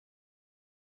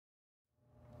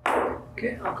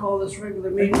Okay, I'll call this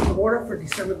regular meeting to order for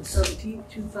December the 17th,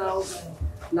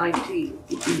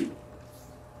 2019.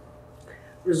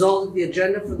 Resolved that the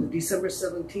agenda for the December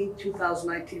 17th,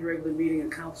 2019 regular meeting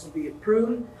of council be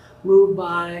approved. Moved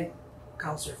by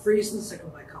Councillor Friesen,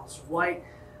 second by Councillor Whyte.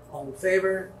 All in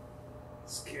favor?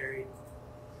 It's carried.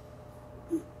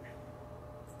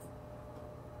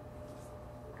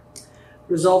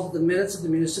 Resolved that the minutes of the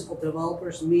municipal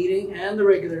developers meeting and the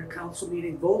regular council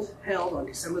meeting both held on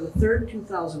December the 3rd,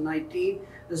 2019,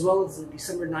 as well as the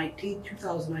December 19th,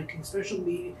 2019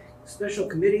 special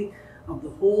committee of the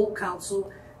whole council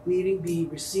meeting be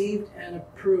received and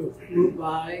approved. Moved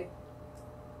by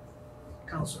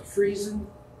Councillor Friesen,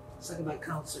 second by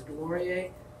Councillor Delaurier.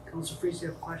 Councillor Friesen, you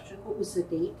have a question? What was the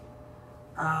date?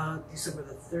 December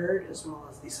the 3rd as well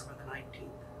as December the 19th.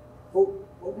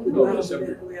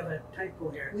 We have a typo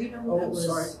here. We don't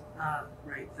sorry.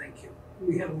 Right, thank you.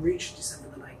 We haven't reached December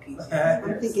the 19th yet.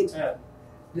 I'm thinking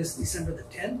This December the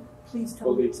 10th? Please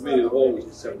tell me. The committee of the whole was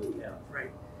December the 10th.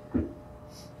 Right.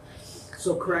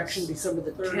 So correction, December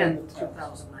the 10th,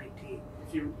 2019.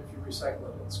 If you recycle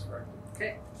it, it's correct.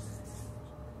 Okay.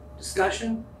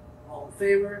 Discussion? All in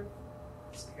favor?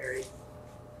 It's carried.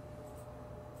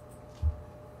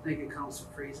 Thank you, Councillor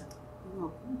Friesen. You're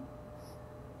welcome.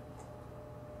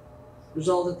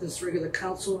 Resolved that this regular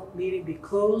council meeting be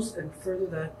closed, and further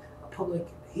that a public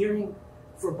hearing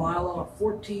for bylaw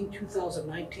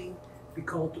 14/2019 be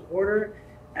called to order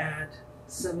at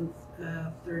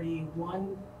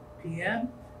 7:31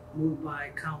 p.m. Moved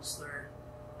by Councillor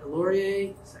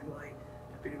Delaurier, second by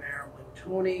Deputy Mayor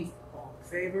Wintoniw. All in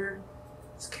favor?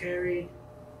 It's carried.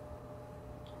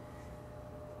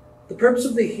 The purpose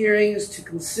of the hearing is to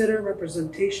consider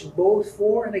representation both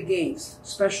for and against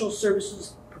special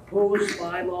services proposed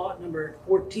bylaw number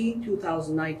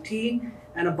 14/2019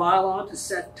 and a bylaw to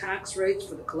set tax rates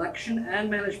for the collection and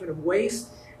management of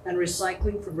waste and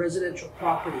recycling from residential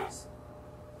properties.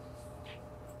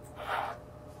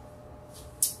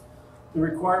 The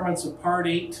requirements of Part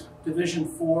 8, Division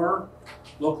 4,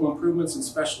 Local Improvements and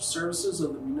Special Services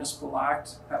of the Municipal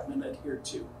Act have been adhered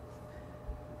to.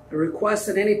 A request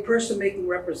that any person making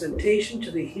representation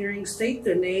to the hearing state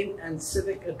their name and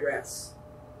civic address.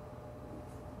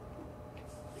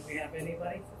 Do we have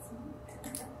anybody?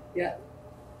 Yeah.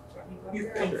 You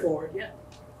come forward, yeah.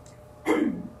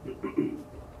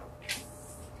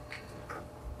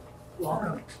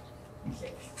 Welcome.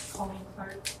 Colleen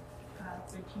Clark,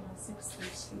 1306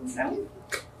 3rd Street South.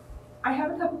 I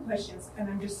have a couple questions, and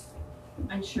I'm just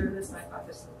unsure of this, and I thought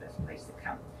this was the best place to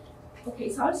come. Okay,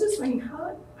 so I was just wondering,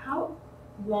 how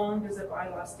long does a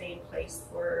bylaw stay in place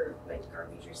for like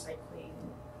garbage recycling?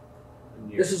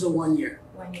 This is a 1 year.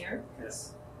 1 year?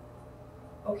 Yes.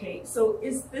 Okay, so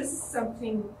is this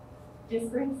something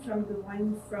different from the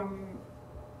one from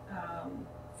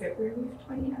February of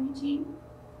 2019?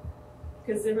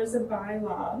 Because there was a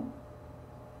bylaw,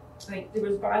 like there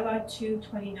was bylaw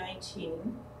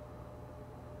 2/2019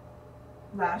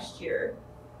 last year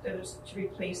that was to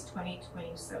replace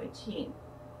 2017.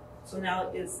 So now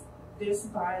is this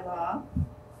bylaw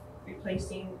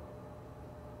replacing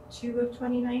 2 of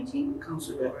 2019?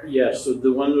 Councillor. Yes, so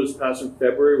the one that was passed in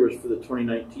February was for the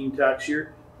 2019 tax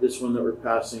year. This one that we're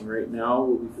passing right now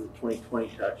will be for the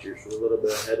 2020 tax year, so a little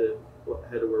bit ahead of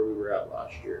where we were at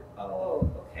last year. Oh,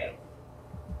 okay.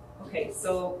 Okay,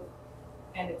 so,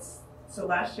 so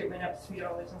last year it went up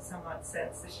 $3 and some odd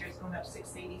cents. This year's going up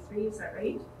 $6.83, is that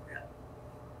right? Yeah.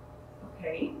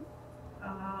 Okay.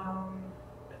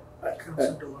 I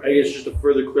guess just a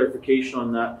further clarification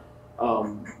on that.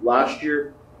 Last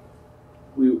year,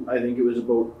 I think it was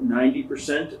about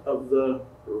 90% of the,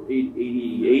 or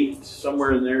 88,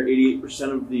 somewhere in there,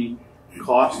 88% of the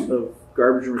cost of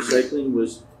garbage and recycling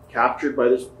was captured by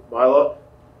this bylaw.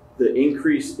 The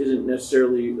increase isn't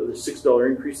necessarily, the $6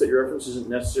 increase that you referenced isn't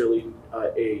necessarily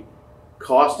a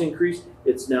cost increase.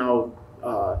 It's now,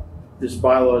 this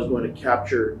bylaw is going to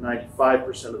capture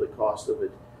 95% of the cost of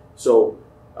it. So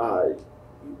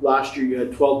last year you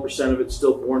had 12% of it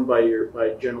still borne by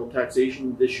general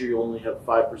taxation. This year you only have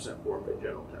 5% borne by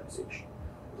general taxation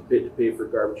to pay for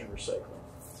garbage and recycling.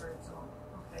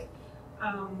 Okay.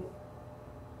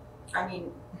 I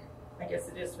mean, I guess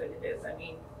it is what it is. I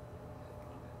mean,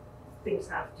 things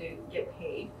have to get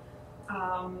paid.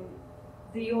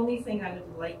 The only thing I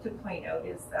would like to point out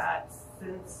is that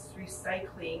since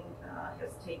recycling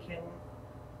has been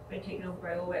taken over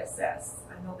by OSS,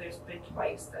 I know there's been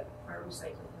twice that our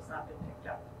recycling has not been picked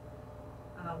up.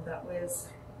 That was,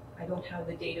 I don't have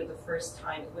the date of the first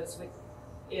time, it was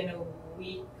within a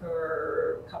week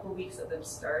or a couple of weeks of them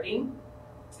starting.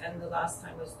 And the last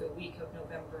time was the week of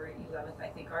November 11th. I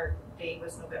think our day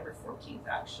was November 14th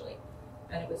actually,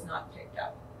 and it was not picked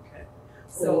up. Okay.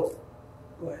 So,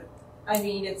 Go ahead. I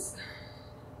mean,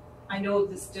 I know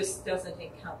this just doesn't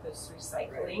encompass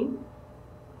recycling,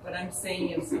 but I'm saying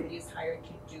if somebody is hired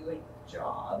to do a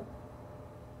job,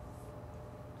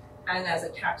 and as a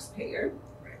taxpayer,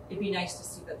 it'd be nice to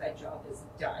see that that job is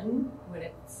done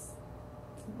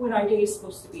when our day is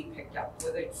supposed to be picked up,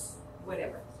 whether it's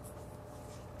whatever.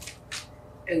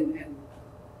 And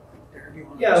Darren, do you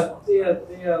want to Yeah, respond?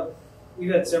 they have.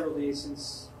 We've had several days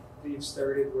since we've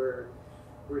started where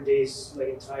days like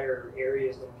entire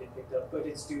areas don't get picked up, but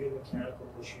it's due to mechanical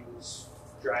issues,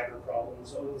 driver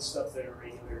problems, all the stuff that a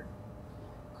regular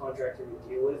contractor would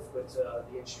deal with. But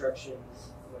the instruction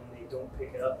when they don't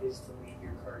pick it up is to leave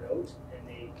your card out, and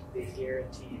they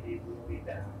guarantee they will be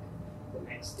back the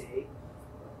next day,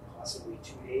 or possibly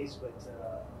 2 days. But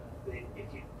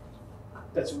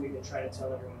that's what we've been trying to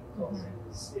tell everyone who calls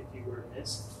in is if you were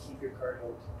missed, keep your card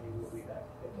out, they will be back.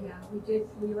 Yeah, we did.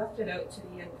 We left it out to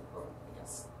the end, or I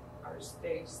guess ours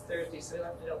day's Thursday, so we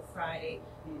left it out Friday.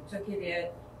 Took it in,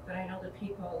 but I know the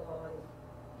people on,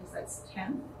 I guess that's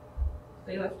 10th,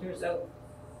 they left theirs out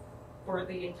for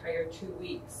the entire 2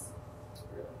 weeks,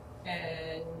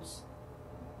 and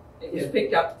it was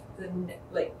picked up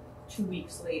like 2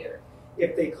 weeks later.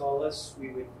 If they call us, we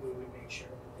would make sure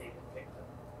that they get picked up.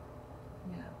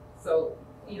 Yeah. So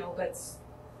that's,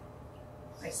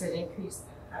 I said increase.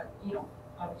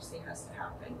 Obviously has to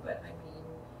happen, but I mean,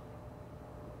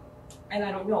 and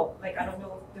I don't know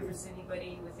if there was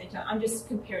anybody within town. I'm just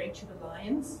comparing to the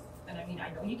Lions, and I mean, I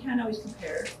know you can't always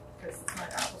compare because it's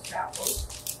not apples to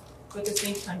apples, but at the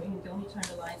same time, the only time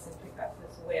the Lions didn't pick up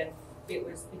was when it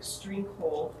was extreme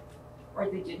cold, or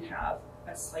they did have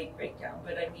a slight breakdown.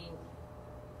 But I mean,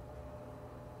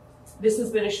 this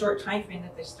has been a short time frame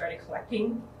that they started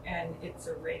collecting, and it's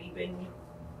already been,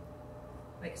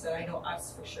 like I said, I know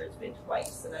us for sure it's been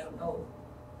twice, and I don't know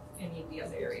any of the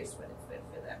other areas when it's been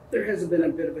for them. There has been a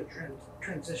bit of a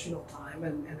transitional time,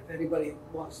 and if anybody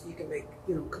wants, you can make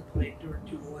complaint or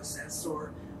to OSS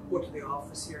or go to the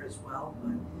office here as well.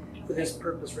 But for this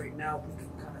purpose right now, we can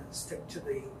kind of stick to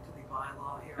the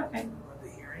bylaw here Okay. or the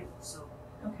hearing. So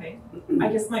Okay.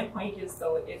 I guess my point is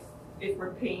though, if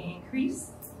we're paying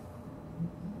increase,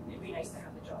 it'd be nice to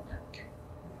have the job done.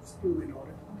 it's duly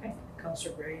noted. Okay.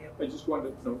 Councillor Gray. I just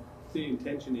wanted to know, the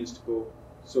intention is to go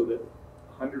so that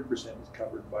 100% is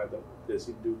covered by this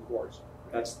in due course.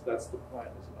 That's the plan,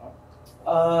 is it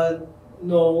not?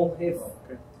 No, if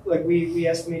Okay. like we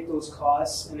estimate those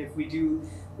costs, and if we do,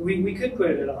 we could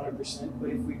put it at 100%, but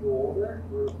if we go over,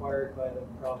 we're required by the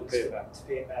province pay it back. to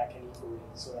pay it back and equally.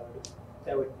 So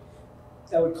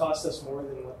that would cost us more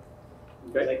than what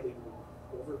we would likely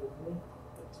go over, hopefully.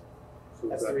 But So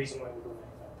that's the reason why we go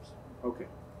 95%. Okay.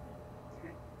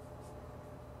 Okay.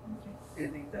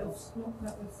 Anything else? No,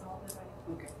 that was all that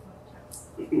I Okay. wanted to ask.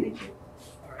 Thank you.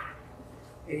 All right.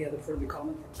 Any other further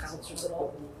comment from councillors at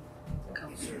all?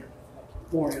 Councillor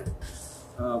Moriaux.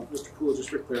 Mr. Poole, just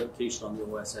for clarification on the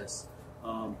OSS,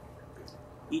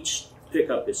 each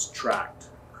pickup is tracked,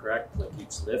 correct? Like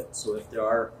each lift. So if there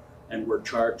are, and we're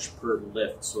charged per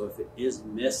lift. So if it is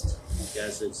missed, like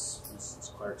as is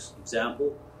Mrs. Clark's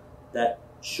example, that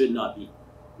should not be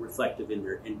reflective in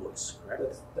their invoice,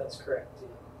 correct? That's correct. Yeah.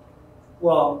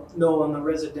 Well, no, on the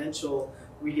residential,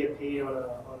 we get paid on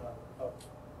a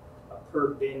per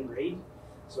bin rate.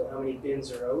 So how many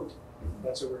bins are out?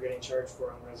 That's what we're getting charged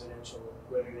for on residential,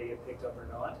 whether they get picked up or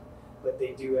not. But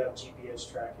they do have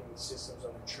GPS tracking systems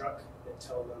on the truck that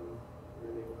tell them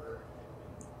where they were.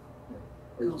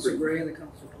 Councillor Gray and the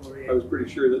Councillor Delaurier. I was pretty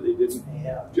sure that they didn't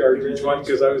charge each one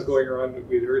because I was going around,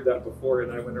 we'd heard that before,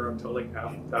 and I went around telling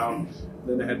half the town.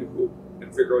 Then I had to go and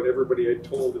figure out everybody I'd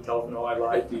told to tell them, no, I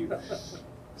lied to you.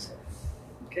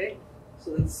 Okay,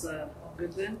 so that's all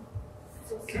good then?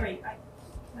 So sorry,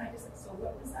 so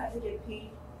what was that? They get paid?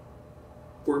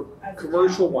 For As a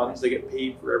commercial town, ones, they get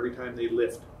paid for every time they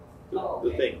lift the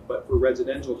okay. thing. But for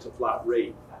residential, it's a flat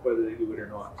rate, whether they do it or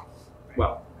not.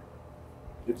 Well,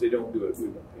 if they don't do it, we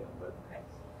won't pay them. But Okay.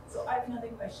 So I have another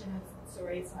question.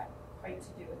 Sorry, it's not quite to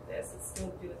do with this. It's still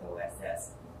to do with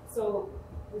OSS. So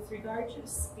with regard to the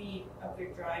speed of their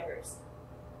drivers,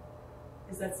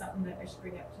 is that something that I should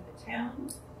bring up to the town?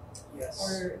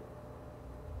 Yes. Or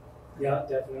Yeah,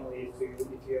 definitely. If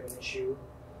you have an issue,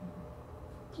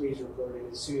 please report it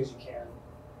as soon as you can,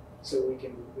 so we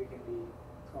can be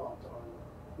prompt on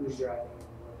who's driving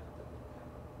and what happened.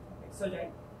 okay, so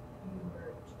that you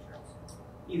were to Charles.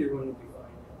 Either one would be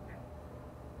fine.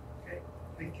 Okay,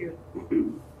 thank you.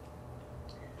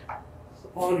 So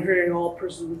Upon hearing all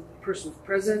persons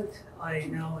present, I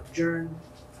now adjourn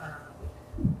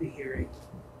the hearing.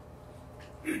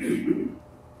 I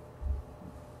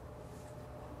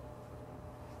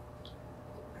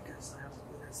guess I have to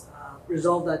do this.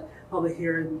 Resolve that public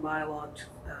hearing bylaw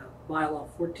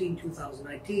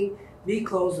 14/2019 be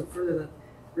closed, and further that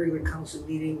regular council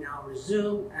meeting now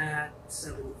resume at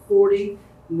 7:40.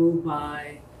 Moved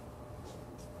by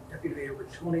Deputy Mayor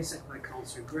Wintoniw, second by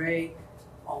Councillor Gray.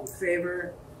 All in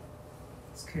favor?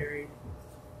 It's carried.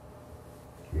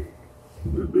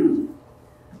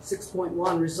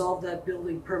 6.1, resolve that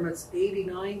building permits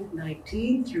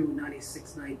 8919 through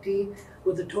 9619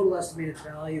 with a total estimated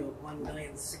value of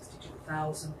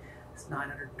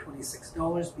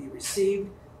 $1,062,926 be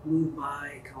received. Moved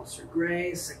by Councillor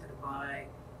Gray, seconded by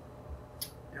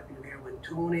Deputy Mayor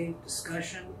Wintoniw.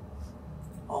 Discussion.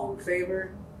 All in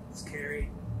favor? It's carried.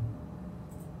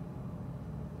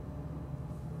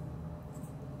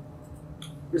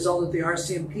 Resolved that the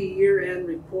RCMP year-end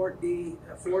report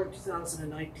for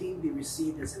 2019 be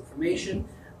received as information.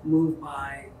 Moved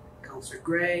by Councillor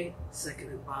Gray,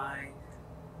 seconded by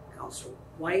Councillor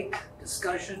Whyte.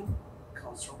 Discussion.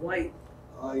 Councillor Whyte.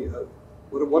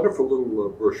 What a wonderful little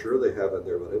brochure they have in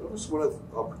there. But I noticed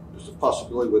there's a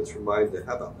possibility went through mind to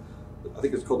have I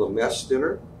think it's called a mess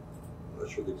dinner. I'm not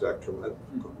sure the exact term.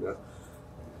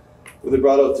 When they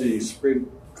brought out the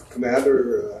Supreme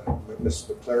Commander, Miss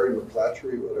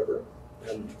McClatchery, whatever,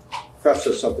 and perhaps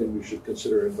that's something we should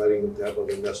consider inviting them to have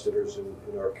other mess dinners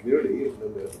in our community, and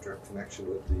then they have a direct connection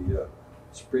with the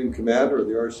Supreme Commander of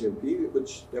the RCMP,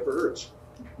 which never hurts.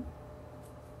 I'm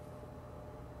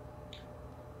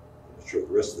not sure the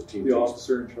rest of the team. The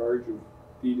officer in charge of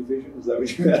D Division, is that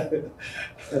what you meant?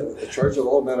 In charge of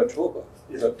all Manitoba.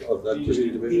 Yeah. Of that just D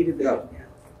Division. D Division. Yeah.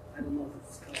 I don't know if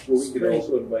it's Well, we could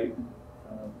also invite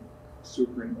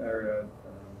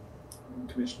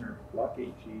Commissioner Block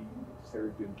AG,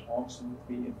 Sarah June Thompson with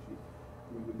me, and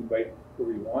we would invite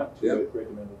whoever you want to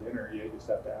recommend a dinner. You just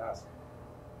have to ask.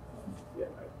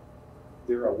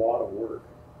 They're a lot of work,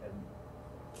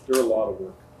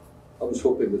 I was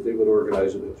hoping that they would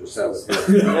organize it and just have it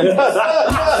here.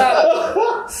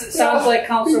 Sounds like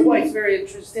Councillor White's very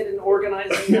interested in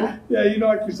organizing that. Yeah, you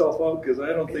knock yourself out because I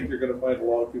don't think you're going to find a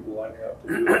lot of people lining up to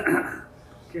do it.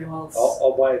 Okay, well,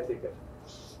 I'll buy a ticket.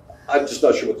 I'm just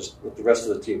not sure what the rest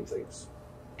of the team thinks.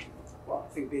 well,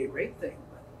 I think it'd be a great thing,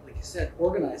 but like you said,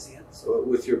 organizing it. So.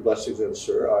 With your blessings then,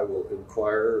 sir, I will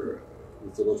inquire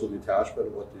with the local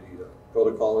detachment what the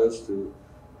protocol is to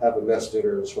have a mess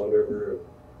dinner in Swan River and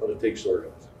what it takes to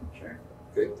organize. Sure.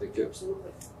 Okay, thank you.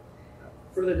 Absolutely.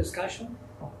 Further discussion?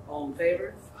 All in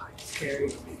favor?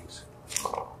 Carried.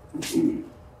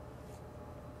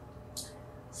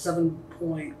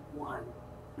 7.1.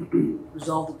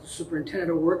 Resolved that the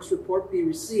Superintendent of Works report be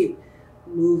received.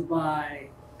 Moved by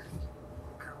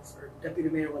Councillor Deputy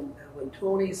Mayor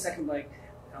Wintoniw, second by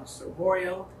Councillor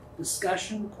Moriaux.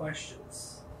 Discussion,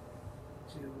 questions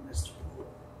to Mr. Poole?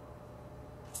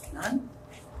 None?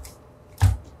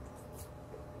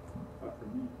 Not for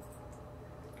me.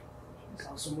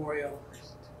 Councillor Moriaux.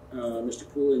 Mr.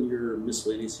 Poole, in your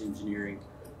miscellaneous engineering,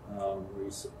 where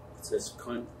it says,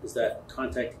 is that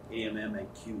contact AMM and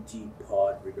QT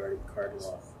pod regarding card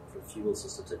law for fuel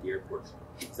systems at the airport?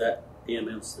 Is that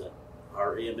AMM's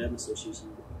our AMM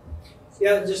association?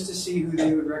 Yeah, just to see who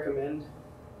they would recommend.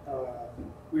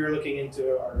 We were looking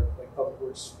into our public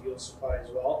works fuel supply as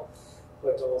well,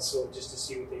 but also just to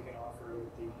see what they can offer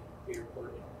with the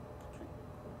airport.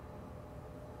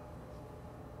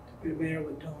 Deputy Mayor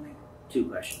Wintoniw. 2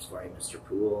 questions for you, Mr.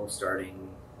 Poole.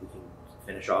 Starting, we can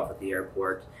finish off at the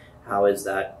airport. How is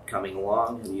that coming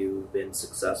along? Have you been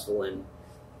successful in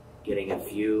getting a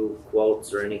few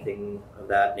quotes or anything of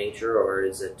that nature, or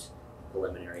is it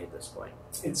preliminary at this point?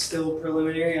 It's still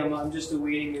preliminary. I'm just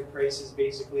awaiting their prices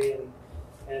basically,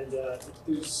 and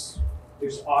there's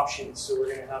options, so we're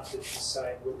going to have to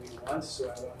decide what we want. So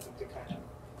I want them to kind of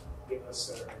give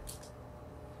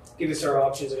us our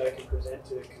options that I can present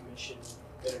to the commission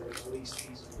that are the least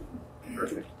feasible.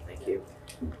 Perfect, thank you.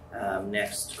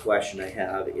 Next question I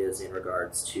have is in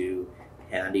regards to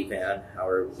handy van. How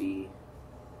are we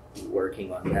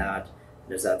working on that?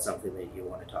 And is that something that you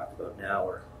want to talk about now,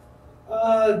 or?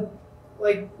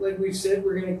 Like we've said,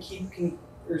 we're going to keep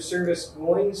our service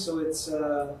going, so it's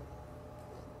we're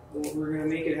going to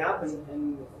make it happen,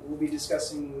 and we'll be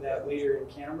discussing that later in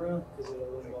camera because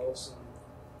it'll involve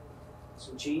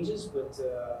some changes, but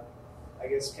I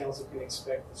guess council can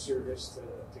expect the service to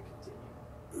continue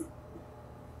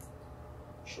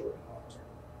short and long term.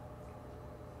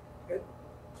 Good.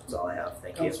 That's all I have.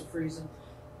 Thank you. Councillor Friesen.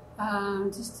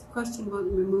 Just a question about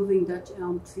removing Dutch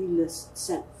elm tree list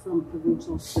sent from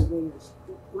provincial surveyors.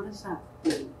 What does that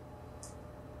mean?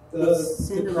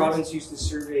 The province used to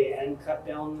survey and cut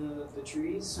down the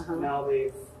trees. Now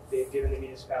they've given the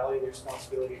municipality the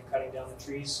responsibility of cutting down the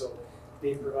trees, so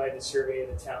they provide the survey of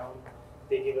the town.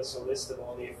 They give us a list of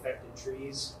all the affected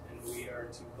trees, and we are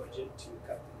to budget to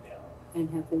cut them down. And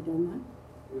have they done that?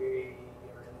 We are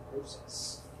in the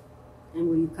process. And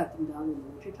will you cut them down in the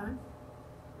winter time?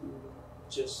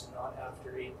 Just not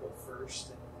after April 1st,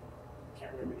 and I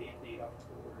can't remember the end date,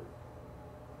 October,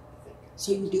 I think.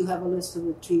 So you do have a list of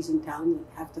the trees in town that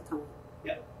have to come?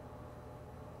 Yeah.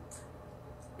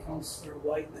 Councillor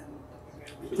Whyte, then.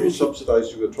 Do they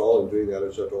subsidize you at all in doing that, or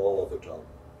is that all of the town?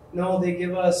 No, they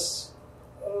give us,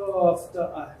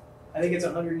 I think it's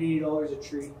 $180 a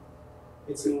tree.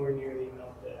 It's nowhere near the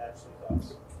amount that it actually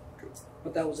costs.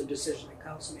 But that was a decision the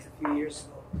council made a few years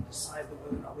ago to decide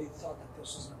whether or not we thought that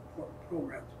this was an important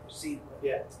program to proceed with.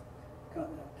 Yeah.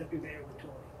 Deputy Mayor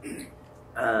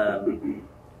Wintoniw.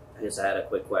 I guess I had a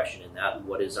quick question in that.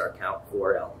 What is our count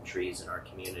for elm trees in our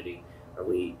community? Are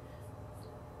we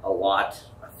a lot,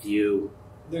 a few?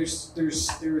 There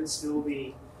would still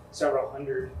be several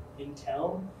hundred in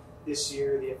town. This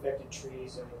year, the affected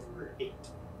trees, I think there were 8.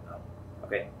 Oh,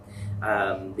 okay.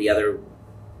 The other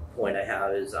point I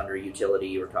have is under utility.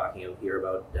 You were talking here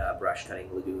about brush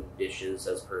cutting lagoon dishes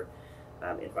as per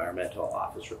environmental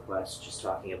office requests. Just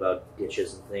talking about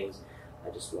ditches and things. I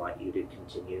just want you to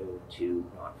continue to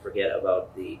not forget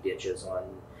about the ditches on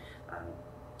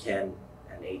 10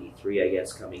 and 83, I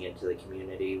guess, coming into the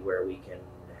community where we can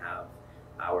have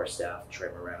our staff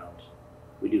trim around.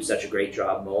 We do such a great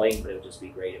job mowing, but it would just be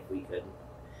great if we could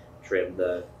trim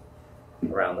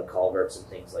around the culverts and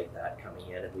things like that coming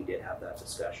in, and we did have that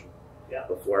discussion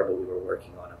before, but we were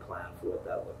working on a plan for what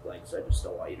that looked like, so I just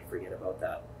don't want you to forget about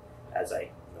that as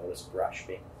I noticed brush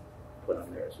being put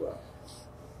on there as well.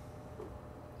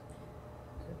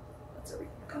 That's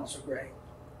everything. Councillor Gray.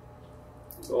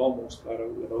 It's almost got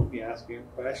out without me asking a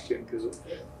question, because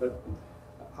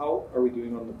how are we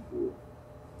doing on the pool?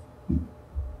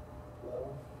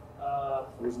 Well,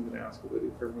 I wasn't going to ask about it.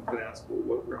 If everyone's going to ask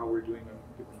about how we're doing on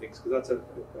different things, because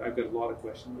I've got a lot of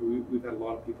questions. We've had a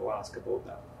lot of people ask about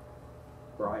that,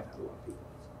 or I've had a lot of people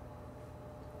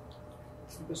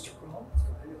ask. Mr. Croll.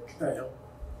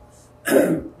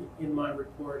 In my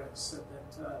report, I said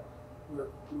that we're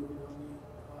moving on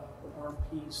the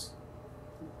RMPs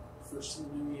first in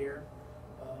the new year.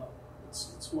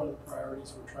 It's one of the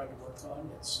priorities we're trying to work on.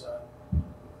 It's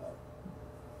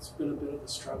been a bit of a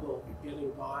struggle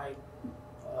getting by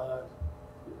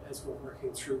as we're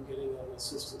working through getting an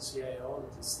assistant CAO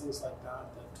and things like that.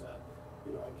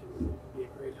 I can be a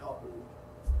great help in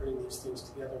putting these things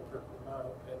together and working them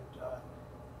out. And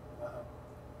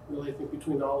really, I think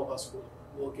between all of us,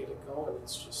 we'll get it going.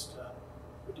 It's just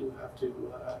we do have to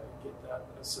get that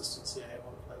assistant CAO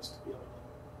in place to be able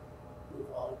to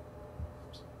move on.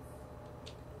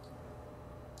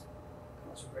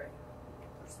 Councillor Gray.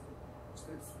 That's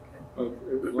good.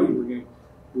 Okay. As long as we're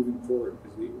moving forward,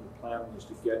 because the plan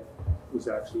was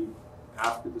actually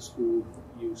after the school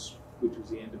use, which was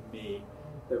the end of May,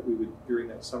 that we would, during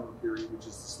that summer period, which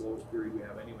is the slowest period we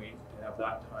have anyway, to have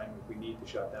that time if we need to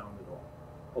shut down at all.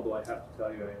 Although I have to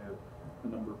tell you, I have a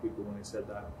number of people when I said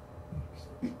that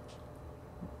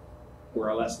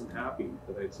were less than happy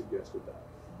that I had suggested that.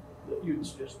 You'd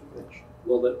suggested which?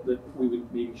 Well, that we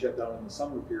would maybe shut down in the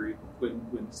summer period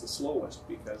when it's the slowest,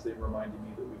 because they reminded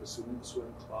me that we have a swim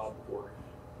club, or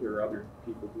there are other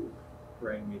people who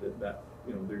rang me that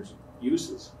there's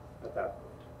uses at that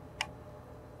point.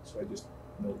 So I just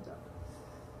note that.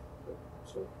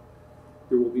 So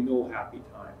there will be no happy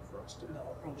time for us to.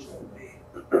 No, probably won't be.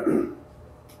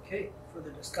 Okay,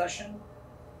 further discussion.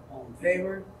 All in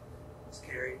favor? It's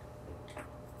carried.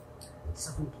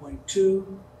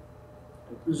 7.2.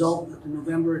 Resolved that the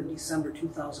November and December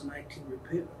 2019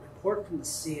 report from the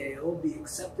CAO be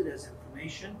accepted as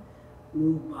information.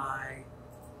 Moved by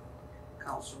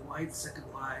Councillor Whyte,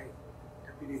 second by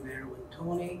Deputy Mayor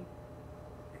Wintoniw.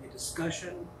 Any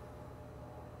discussion?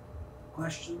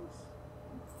 Questions?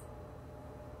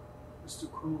 Mr.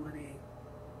 Croll, any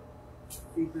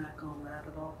feedback on that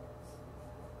at all?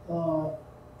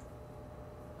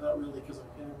 Not really, because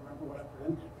I can't remember what I put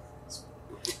in there.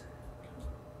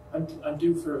 I'm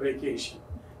due for a vacation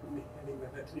any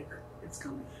minute here. It's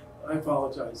coming. I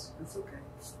apologize. That's okay.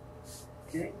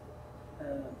 Okay. You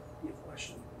have a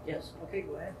question? Yes. Okay,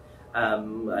 go ahead.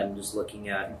 I'm just looking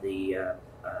at the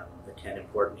 10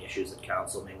 important issues that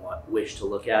council may wish to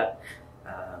look at.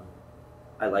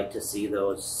 I'd like to see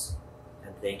those,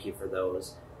 and thank you for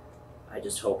those. I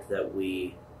just hope that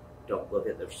we don't look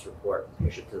at this report and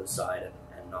push it to the side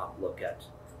and not look at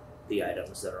the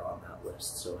items that are on that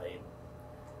list. So I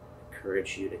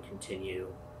encourage you to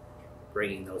continue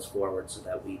bringing those forward so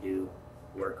that we do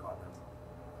work on them.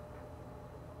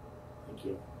 Thank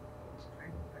you.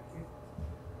 Okay, thank you.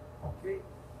 Okay,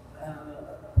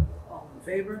 all in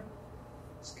favor?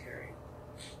 It's carried.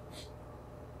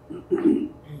 Okay,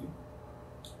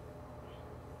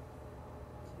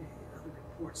 other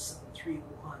report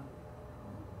 731.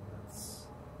 That's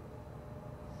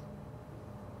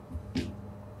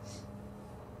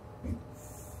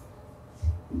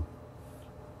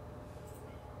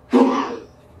I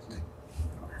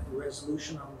don't have a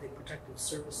resolution on the protective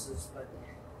services, but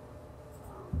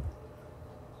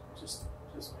Just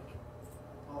make it.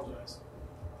 Apologize.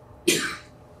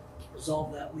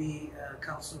 resolve that we,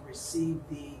 council, receive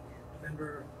the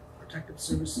November Protective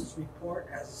Services report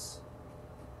as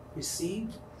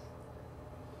received.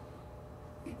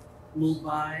 Moved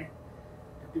by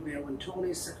Deputy Mayor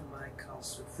Wintoniw, second by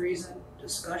Councillor Friesen.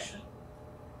 Discussion.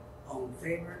 All in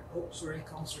favor? Oh, sorry,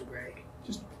 Councillor Gregg.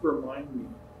 Just remind me,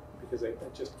 because I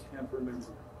just can't remember.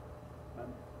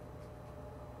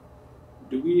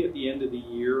 Do we, at the end of the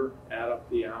year, add up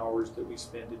the hours that we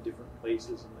spend in different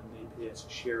places and then they pay us a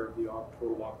share of the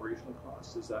total operational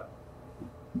costs? Is that,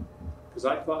 because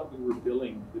I thought we were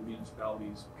billing the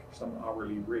municipalities some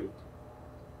hourly rate.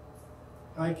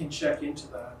 I can check into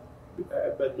that.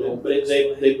 But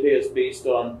They pay us based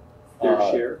on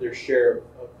their share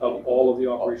of all of the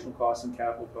operational costs and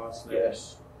capital costs. And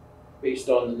yes, based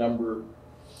on the number,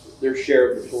 their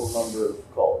share of the total number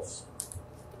of calls.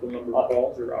 the number of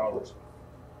calls or hours.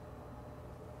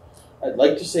 I'd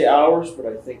like to say hours, but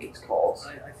I think it's calls.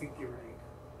 I think you're right.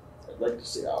 I'd like to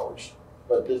say hours,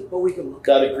 but But we can look.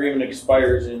 that agreement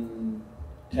expires in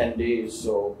 10 days,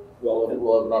 so we'll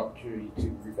have an opportunity to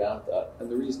revamp that. And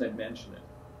the reason I mention it,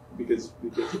 because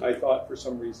I thought for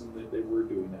some reason that they were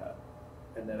doing that,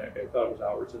 and then I thought it was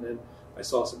hours, and then I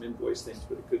saw some invoice things,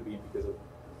 but it could be because of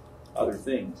other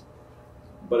things.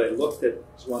 But I looked at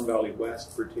Swan Valley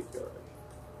West particularly,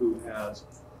 who has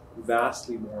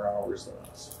vastly more hours than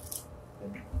us.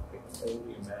 And I can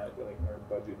only imagine, like, our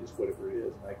budget is whatever it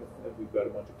is, and we've got a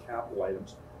bunch of capital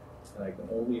items, and I can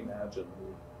only imagine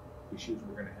the issues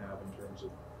we're going to have in terms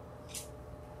of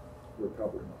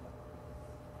recovering on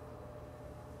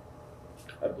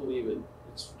that. I believe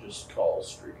it's just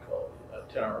calls, street call. A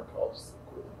 10-hour call is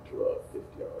equivalent to a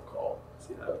 50-hour call.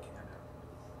 See, that can't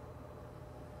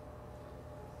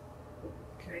happen.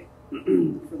 Okay.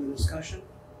 Further discussion?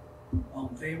 All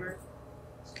in favor?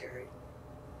 It's carried.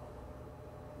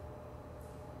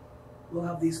 We'll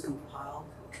have these compiled,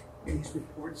 these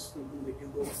reports, when we do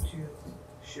go to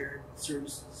shared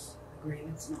services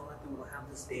agreements and all that, then we'll have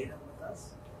this data with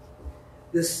us.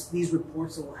 These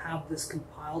reports will have this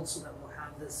compiled so that we'll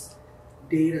have this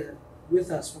data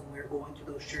with us when we're going to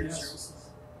those shared services.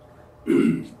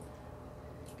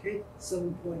 Okay,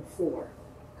 7.4,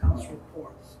 council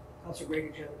reports. Councillor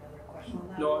Gregg, did you have another question on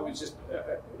that? No, I was just,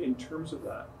 in terms of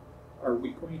that, are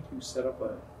we going to set up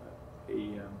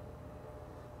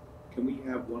can we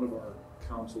have one of our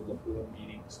council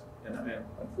meetings, and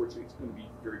unfortunately it's going to be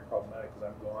very problematic because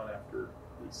I'm gone after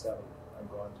the 7th. I'm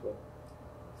gone till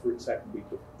the second week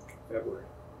of February,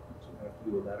 so I'm going to have to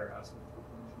do a letter asking for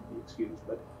permission to be excused.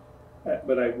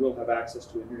 But I will have access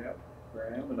to internet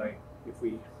where I am, and if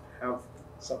we have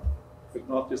some, if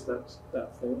not just that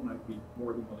phone, I'd be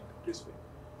more than willing to participate.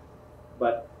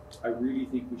 But I really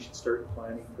think we should start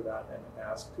planning for that and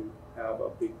ask to have a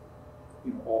big,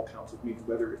 all council meetings,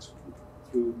 whether it's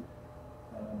through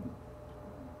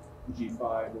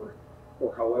G5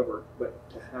 or however, but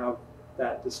to have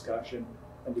that discussion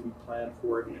and to be planned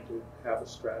for it and to have a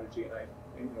strategy. And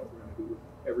if we're going to do it with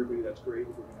everybody, that's great. If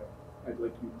we're going to, I'd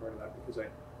like to be part of that because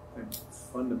I'm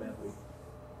fundamentally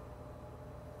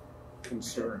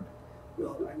concerned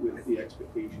with the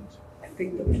expectations. I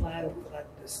think the plan for that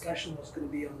discussion was going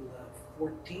to be on the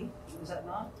 14th, is that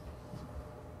not?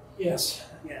 Yes.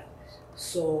 Yeah.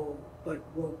 So, but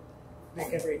we'll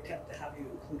make every attempt to have you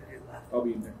included in that. I'll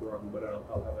be in Nicaragua, but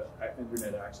I'll have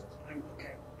internet access.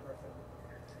 Okay, perfect.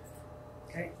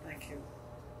 Okay, thank you.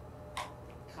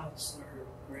 Councillor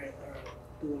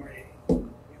Delaurier.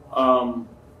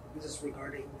 This is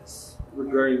regarding this.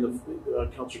 Regarding the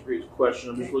Councillor Gregg's question,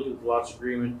 I'm just looking at the lots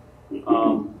agreement.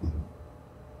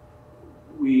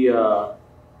 We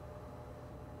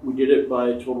did it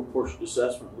by total portion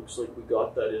assessment. Looks like we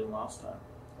got that in last time.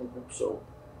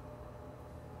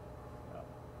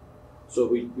 So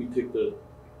we took the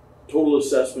total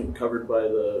assessment covered by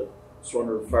the Swan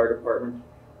River Fire Department,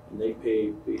 and they pay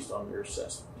based on their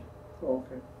assessment. Oh,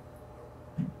 okay.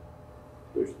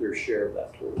 their share of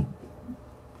that total.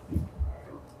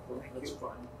 That's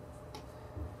fine.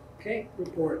 Okay,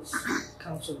 reports.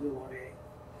 Councillor Delaurier.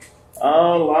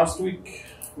 Last week,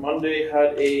 Monday,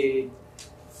 had a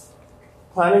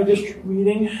planning district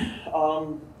meeting.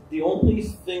 The only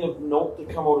thing of note to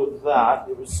come out of that,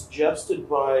 it was suggested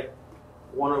by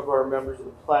one of our members of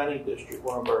the planning district,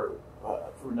 one of our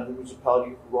from another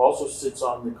municipality who also sits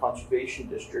on the conservation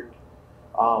district,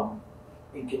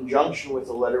 in conjunction with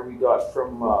a letter we got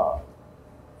from the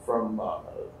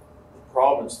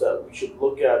province, that we should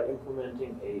look at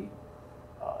implementing a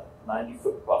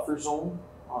 90-foot buffer zone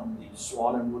on the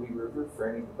Swan and Moody River for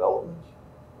any development.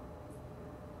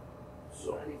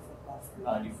 So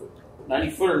 90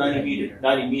 foot or 90 meter,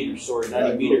 90 meters, sorry,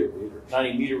 90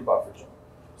 meter buffer zone.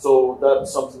 So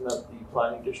that's something that the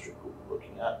planning district will be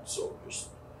looking at. So just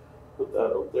put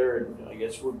that out there, and I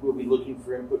guess we'll be looking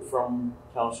for input from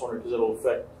town of Swan because it'll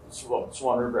affect the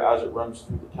Swan River as it runs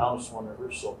through the town of Swan River.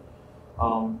 So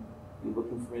be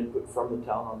looking for input from the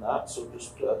town on that. So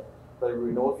just let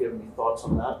everybody know if you have any thoughts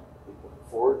on that. Looking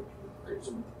forward, raise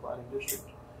them with the planning district.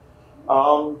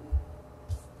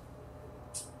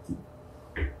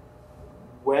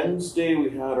 Wednesday we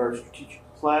had our strategic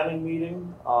planning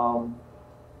meeting,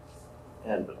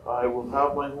 and I will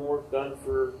have my homework done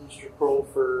for Mr. Croll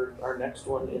for our next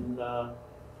one in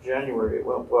January. It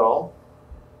went well.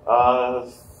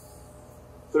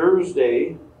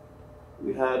 Thursday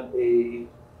we had a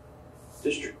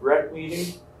district rec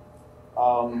meeting.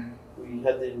 We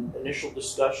had the initial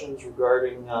discussions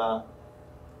regarding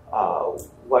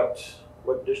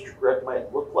what district rec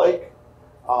might look like.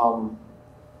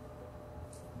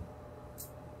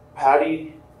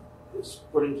 Patty is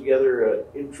putting together an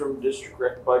interim district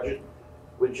rec budget,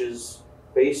 which is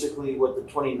basically what the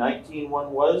 2019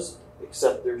 one was,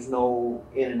 except there's no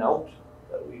in and out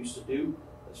that we used to do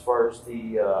as far as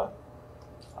the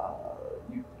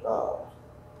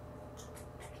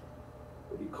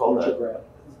what do you call that? Grant.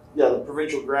 Yeah, the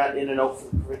provincial grant, in and out for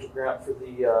the provincial grant for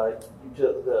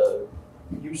the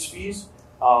use fees,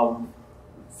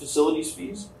 facilities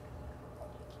fees.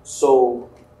 So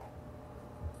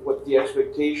what the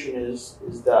expectation is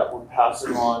that we're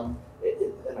passing on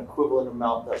an equivalent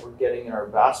amount that we're getting in our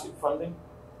basket funding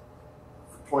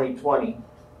for 2020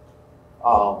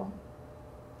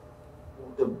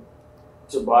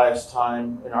 to buy us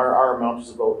time, and our amount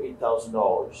is about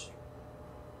 $8,000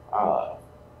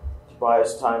 to buy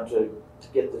us time to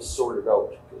get this sorted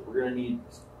out, because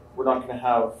we're not going to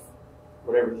have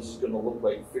whatever this is going to look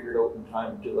like figured out in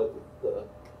time to let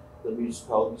the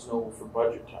municipalities know for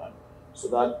budget time. So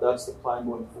that's the plan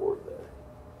going forward there.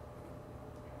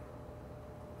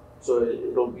 So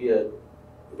it'll be a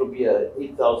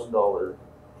 $8,000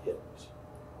 hit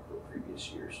for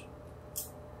previous years.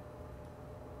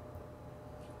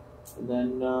 And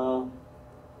then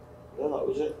yeah, that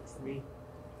was it for me.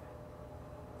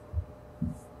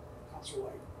 Councillor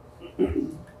Whyte.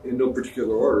 In no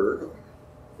particular order,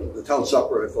 the town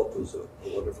supper I felt was a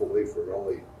wonderful way for all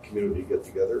the community to get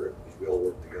together, and we all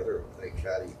work together. I thank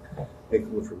Caddy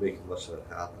Hinkman for making much of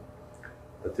that happen.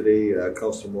 Today,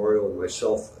 Councillor Moriaux and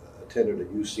myself attended a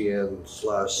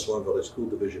UCN/Swan Valley School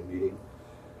Division meeting,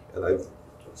 and I've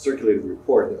circulated the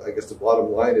report. I guess the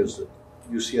bottom line is that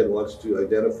UCN wants to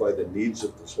identify the needs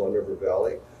of the Swan River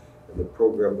Valley and then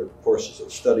program the courses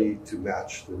of study to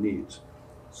match the needs.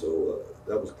 So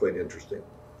that was quite interesting.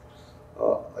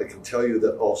 I can tell you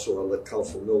that also, I'll let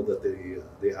council know that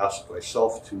they asked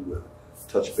myself to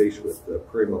touch base with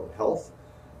Prairie Mountain Health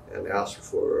and ask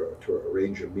to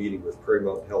arrange a meeting with Prairie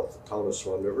Mountain Health, the town of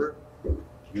Swan River,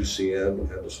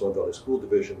 UCN, and the Swan Valley School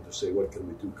Division to say what can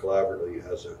we do collaboratively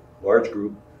as a large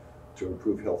group to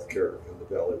improve health care in the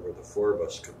valley, where the four of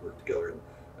us can work together. And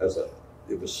as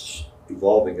it was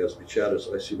evolving as we chatted,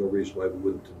 so I see no reason why we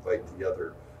wouldn't invite the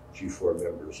other G4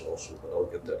 members also, but I'll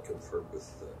get that confirmed with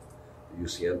the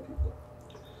UCN people.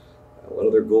 One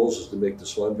of their goals is to make the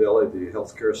Swan Valley the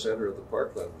healthcare center of the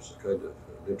parkland, which is kind of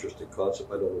an interesting concept.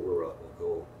 I don't know where that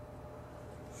will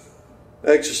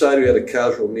go. Ag Society, we had a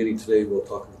casual meeting today. We'll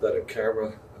talk about that on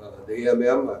camera. The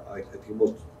AMM, I think the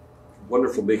most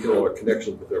wonderful making all our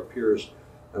connections with our peers.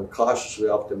 I'm cautiously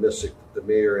optimistic that the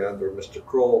mayor and or Mr.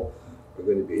 Croll are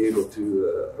going to be able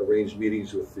to arrange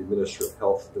meetings with the Minister of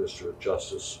Health, Minister of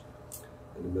Justice,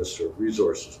 and the Minister of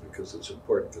Resources, because it's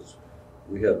important, because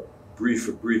we had brief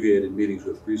abbreviated meetings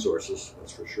with resources,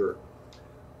 that's for sure.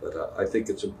 But I think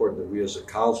it's important that we as a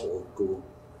council go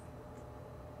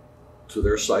to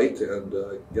their site and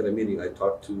get a meeting. I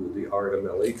talked to the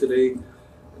RMLA today,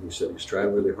 and he said he's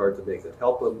trying really hard to make it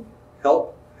happen.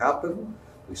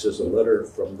 He says a letter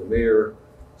from the mayor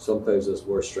sometimes has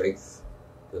more strength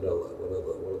then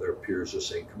one of their peers is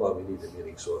saying, come on, we need a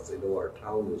meeting. So if they know our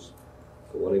town is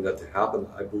wanting that to happen,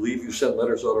 I believe you sent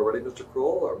letters out already, Mr.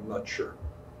 Croll, I'm not sure.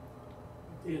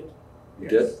 We did. You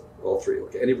did? All three,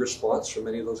 okay. Any response from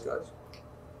any of those guys?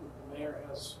 The mayor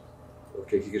has.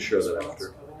 Okay, you can share that response after.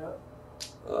 coming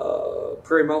up.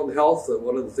 Prairie Mountain Health,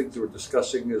 one of the things we're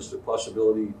discussing is the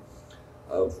possibility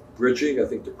of bridging. I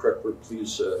think the correct word,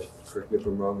 please correct me if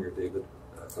I'm wrong here, David,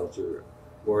 Councillor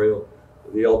Moriaux,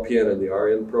 the LPN and the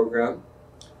RN program.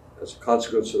 As a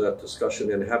consequence of that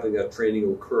discussion and having that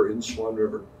training occur in Swan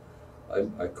River,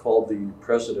 I called the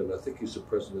president, I think he's the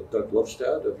president, Doug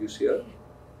Lofstad of UCN,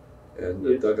 and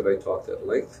Yes. Doug and I talked at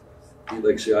length. He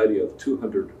likes the idea of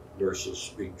 200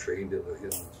 nurses being trained in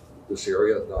this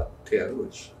area, not 10,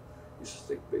 which is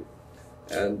think big.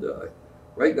 And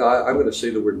right now, I'm going to say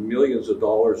the word millions of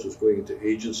dollars is going into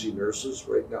agency nurses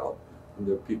right now, and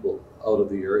there are people out of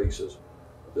the area. He says,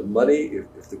 the money,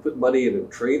 if they put money in and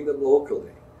train them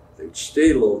locally, they'd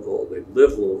stay local, they'd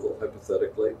live local,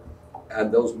 hypothetically,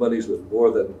 and those monies would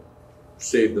more than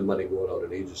save the money going out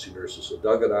in agency nurses. So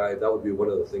Doug and I, that would be one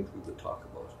of the things we would talk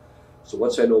about. So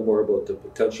once I know more about the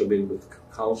potential meeting with the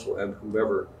council and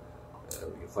whomever,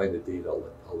 and we can find the date, I'll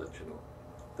let you know.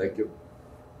 Thank you.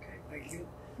 Okay, thank you.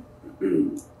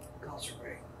 Councillor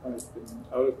Gray. I've been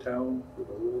out of town for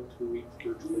the whole 2 weeks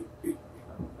virtually.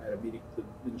 I had a meeting with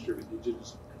the Minister of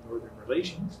Indigenous and Northern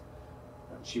Relations.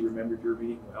 She remembered your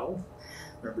meeting well,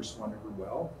 remembers Swan River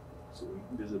well, so we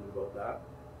visited about that.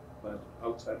 But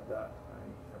outside of that,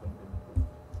 I haven't been.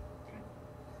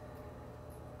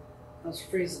 Councillor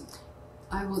Friesen.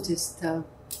 I will just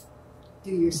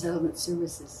do your settlement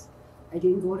services. I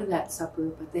didn't go to that supper,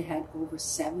 but they had over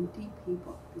 70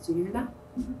 people. Did you hear that?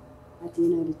 Mm-hmm. At the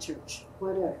United Church.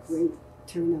 What a great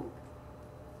turnout.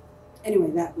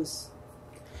 Anyway, that was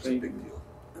Big deal.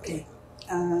 okay.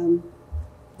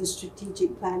 The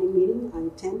strategic planning meeting I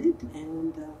attended,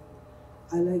 and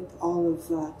I liked all of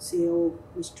CAO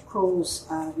Mr. Croll's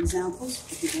examples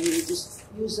because I would just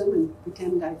use them and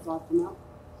pretend I thought them up.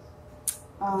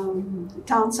 The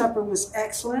town supper was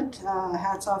excellent.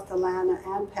 Hats off to Lana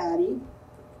and Patty.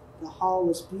 The hall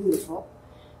was beautiful,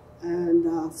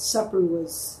 and supper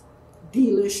was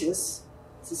delicious,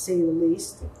 to say the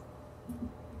least.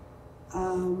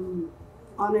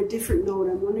 On a different note,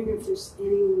 I'm wondering if there's any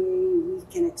way we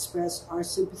can express our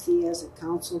sympathy as a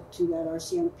council to that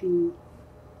RCMP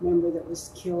member that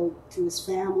was killed, to his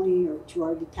family, or to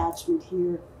our detachment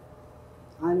here.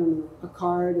 I don't know, a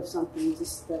card of something,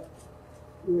 just that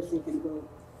we were thinking about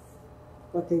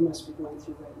what they must be going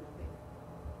through right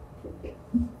now.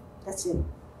 That's it.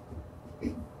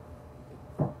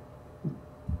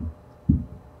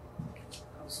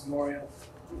 Councillor Moriaux.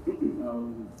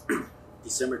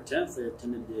 December 10th, I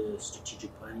attended the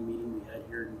strategic planning meeting we had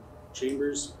here in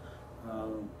Chambers.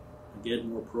 Again,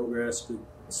 more progress, good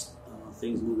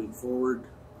things moving forward.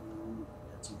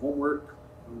 Had some homework,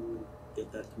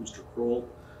 get that to Mr. Croll.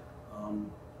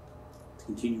 To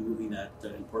continue moving that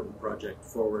important project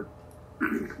forward.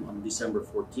 On December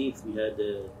 14th, we had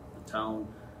the town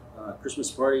Christmas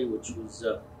party, which was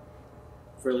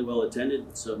fairly well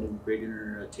attended. Some great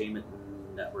entertainment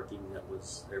and networking that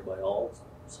was there by all.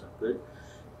 So good.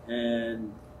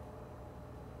 And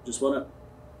just want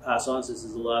to pass on, since this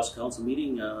is the last council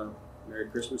meeting, Merry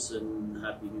Christmas and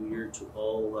Happy New Year to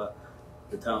all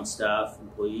the town staff,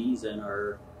 employees, and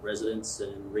our residents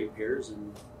and ratepayers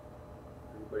and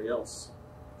everybody else.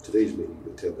 Today's meeting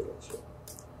you attended also.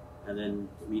 And then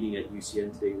the meeting at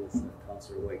UCN today with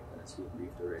Councillor Whyte, as he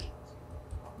briefed already.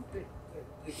 Okay,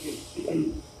 thank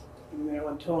you. Mayor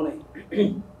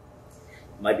Wintoniw.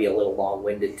 Might be a little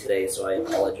long-winded today, so I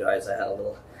apologize. I had a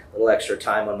little extra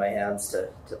time on my hands to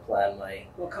plan my.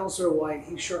 Well, Councillor Whyte,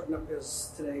 he shortened up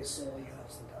his today, so you have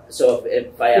some time. So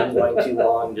if I am going too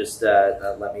long, just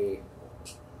let me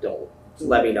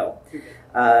know.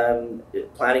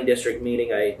 Planning district meeting.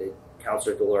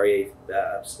 Councillor Delaurier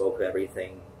spoke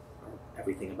everything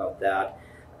about that.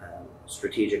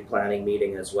 Strategic planning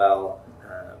meeting as well.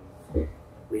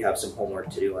 We have some homework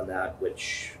to do on that,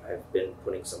 which I've been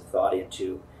putting some thought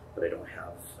into, but I don't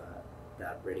have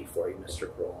that ready for you,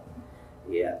 Mr. Croll,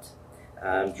 yet.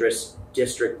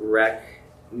 District rec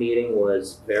meeting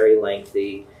was very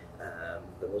lengthy.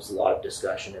 There was a lot of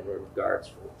discussion in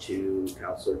regards to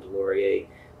Councillor Delaurier,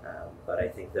 but I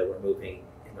think that we're moving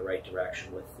in the right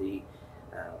direction with the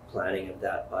planning of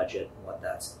that budget and what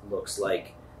that looks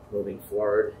like moving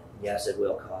forward. Yes, it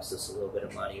will cost us a little bit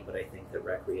of money, but I think that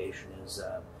recreation is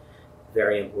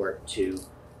very important to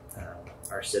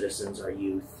our citizens, our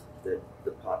youth,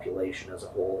 the population as a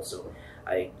whole. So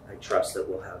I trust that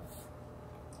we'll have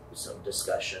some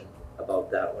discussion about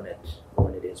that when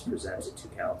it it is presented to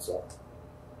council.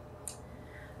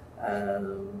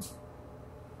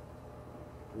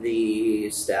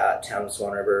 The Town of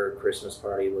Swan River Christmas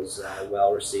party was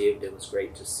well received. It was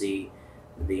great to see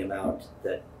the amount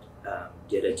that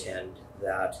did attend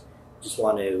that. Just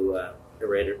want to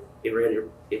reiterate,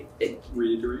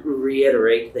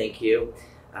 thank you,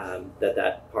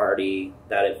 that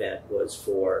event was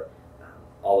for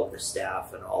all of the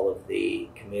staff and all of the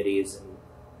committees and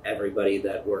everybody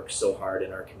that works so hard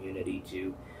in our community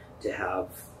to have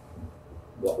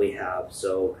what we have.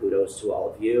 So kudos to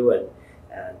all of you and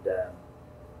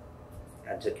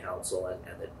to council and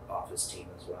the office team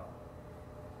as well.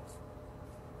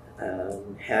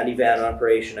 Handy van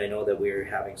operation, I know that we're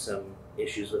having some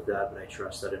issues with that, but I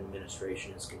trust that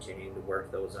administration is continuing to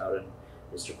work those out, and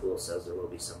Mr. Poole says there will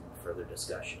be some further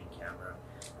discussion in camera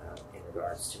in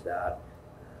regards to that.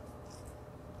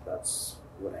 That's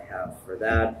what I have for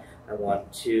that. I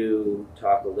want to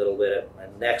talk a little bit, my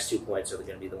next 2 points are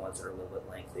going to be the ones that are a little bit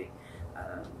lengthy.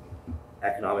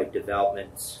 Economic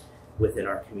development within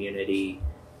our community.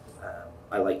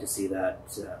 I like to see that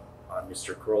on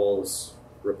Mr. Croll's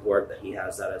report, that he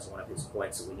has that as one of his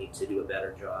points, that we need to do a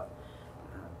better job,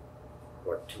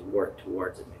 or to work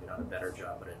towards it. Maybe not a better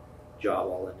job, but a job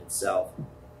all in itself.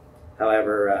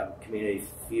 However, Community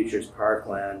Futures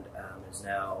Parkland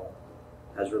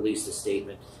has released a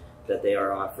statement that they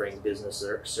are offering business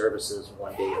services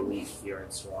 1 day a week here in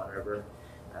Swan River.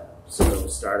 So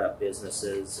those startup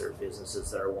businesses or businesses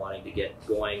that are wanting to get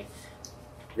going,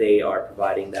 they are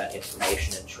providing that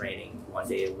information and training 1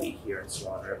 day a week here in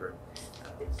Swan River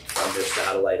from their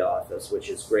satellite office, which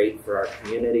is great for our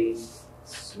community.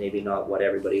 It's maybe not what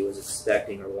everybody was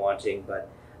expecting or wanting, but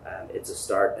it's a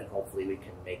start, and hopefully we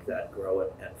can make that grow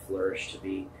and flourish to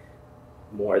be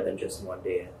more than just 1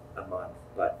 day a month.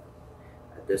 But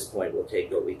at this point, we'll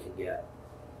take what we can get.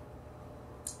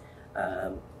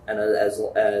 And as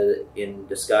in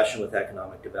discussion with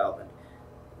economic development,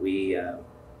 we have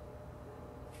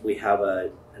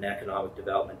an economic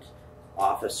development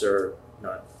officer,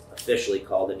 not officially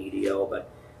called an EDO, but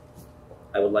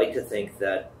I would like to think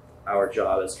that our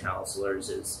job as councillors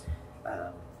is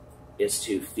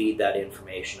to feed that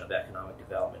information of economic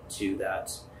development to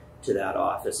that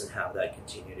office and have that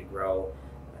continue to grow.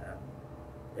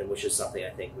 And which is something I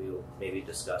think we will maybe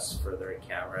discuss further in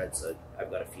camera. I've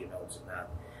got a few notes on that.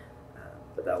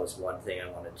 But that was one thing I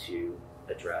wanted to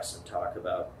address and talk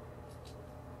about.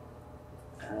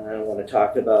 I want to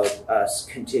talk about us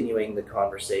continuing the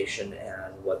conversation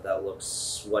and what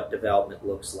development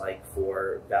looks like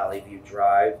for Valley View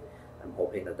Drive. I'm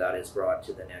hoping that that is brought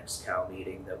to the next CAO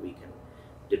meeting, that we can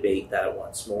debate that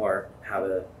once more, have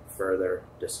a further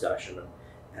discussion,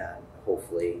 and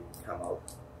hopefully come out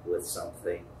with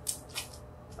something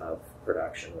of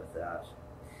production with that.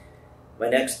 My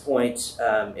next point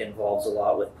involves a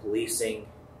lot with policing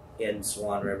in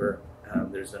Swan River.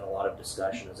 There's been a lot of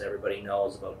discussion, as everybody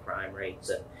knows, about crime rates,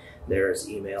 and there's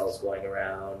emails going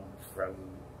around from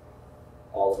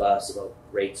all of us about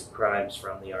rates of crimes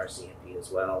from the RCMP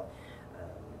as well.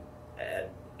 And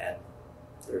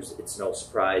it's no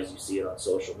surprise, you see it on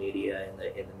social media,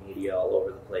 in the media all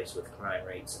over the place with crime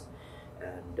rates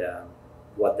and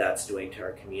what that's doing to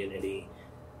our community.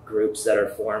 Groups that are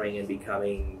forming and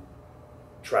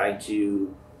trying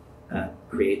to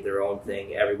create their own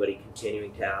thing. Everybody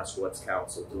continuing to ask, what's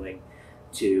council doing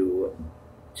to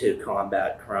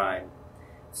combat crime?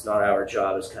 It's not our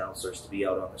job as councillors to be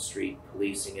out on the street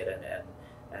policing it and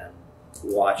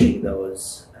watching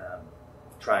those,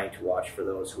 trying to watch for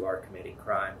those who are committing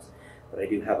crimes. But I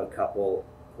do have a couple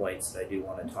points that I do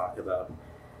want to talk about.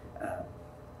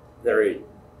 There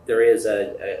is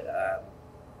a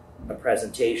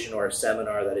presentation or a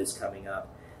seminar that is coming up,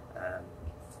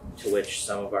 to which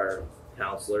some of our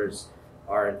councillors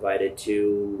are invited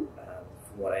to,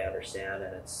 from what I understand,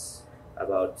 and it's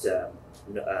about a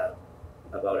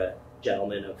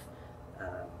gentleman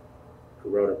who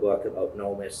wrote a book about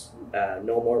no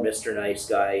more Mr. Nice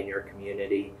Guy in your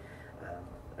community.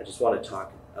 I just want to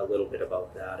talk a little bit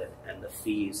about that and the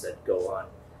fees that go on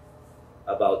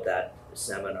about that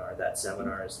seminar. That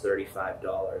seminar is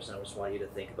 $35, and I just want you to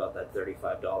think about that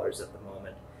 $35 at the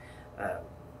moment.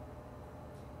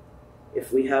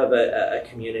 If we have a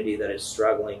community that is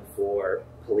struggling for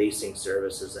policing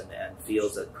services and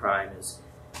feels that crime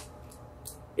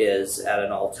is at an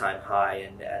all-time high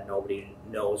and nobody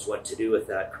knows what to do with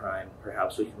that crime,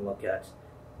 perhaps we can look at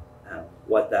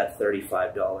what that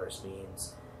 $35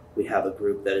 means. We have a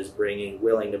group that is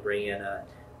willing to bring in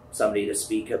somebody to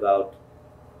speak about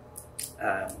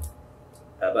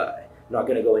I'm not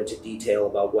going to go into detail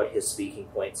about what his speaking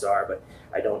points are, but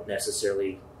I don't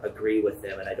necessarily agree with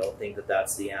them, and I don't think that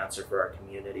that's the answer for our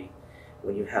community.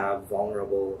 When you have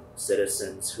vulnerable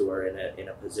citizens who are in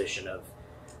a position of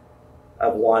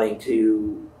wanting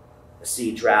to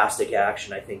see drastic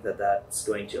action, I think that that's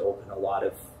going to open a lot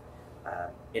of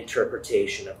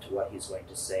interpretation of to what he's going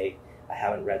to say. I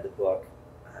haven't read the book,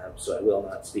 so I will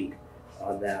not speak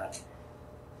on that.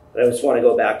 But I just want to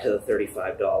go back to the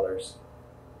 $35.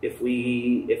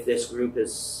 If this group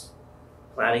is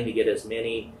planning to get as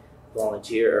many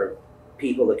volunteer or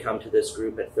people to come to this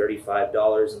group at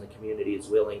 $35, and the community is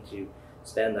willing to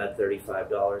spend that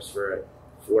 $35 for a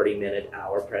 40-minute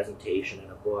hour presentation in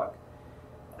a book,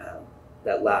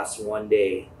 that lasts one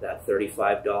day, that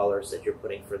 $35 that you're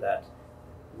putting for that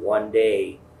one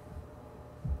day,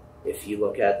 if you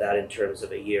look at that in terms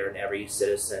of a year and every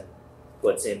citizen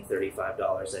puts in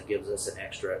 $35, that gives us an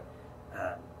extra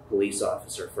police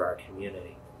officer for our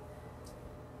community.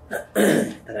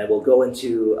 And I will go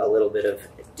into a little bit of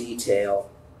detail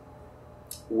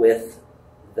with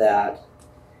that.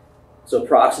 So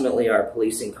approximately our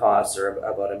policing costs are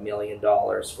about $1 million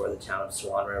for the town of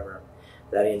Swan River.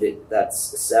 That's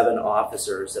 7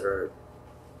 officers that are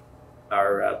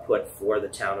put for the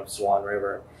town of Swan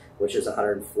River, which is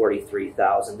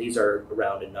 $143,000. These are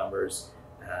rounded numbers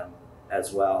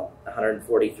as well.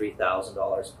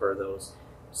 $143,000 per those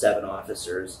 7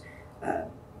 officers,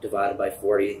 divided by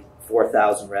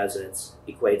 44,000 residents,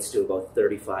 equates to about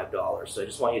 $35. So I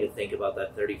just want you to think about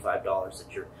that $35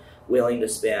 that you're willing to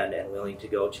spend and willing to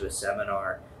go to a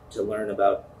seminar to learn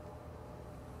about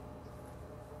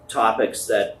topics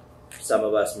that some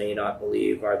of us may not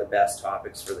believe are the best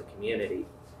topics for the community.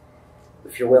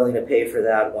 If you're willing to pay for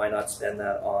that, why not spend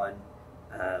that on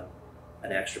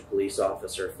an extra police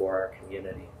officer for our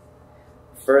community?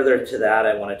 Further to that,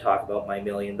 I want to talk about my $1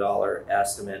 million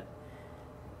estimate.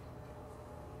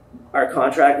 Our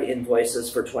contract invoices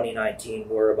for 2019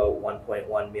 were about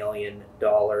 $1.1 million,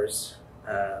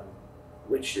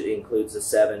 which includes a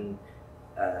 7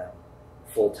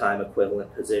 full-time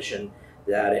equivalent position.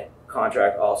 That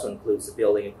contract also includes the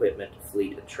building equipment,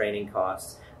 fleet, and training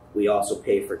costs. We also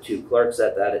pay for 2 clerks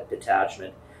at that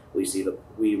detachment.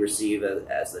 We receive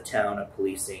as the town a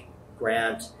policing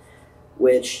grant,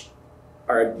 which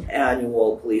our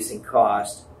annual policing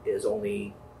cost is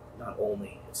a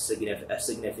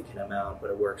significant amount, but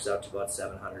it works out to about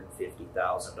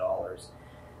 $750,000.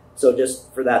 So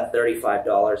just for that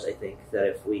 $35, I think that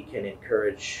if we can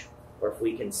encourage, or if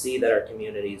we can see that our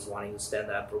community is wanting to spend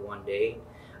that for one day,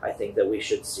 I think that we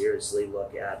should seriously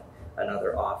look at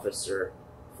another officer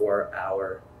for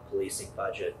our policing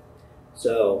budget.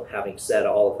 So having said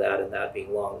all of that, and that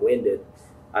being long-winded,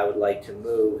 I would like to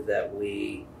move that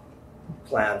we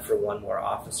plan for one more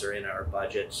officer in our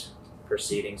budget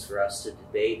proceedings for us to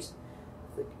debate.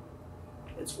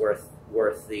 It's worth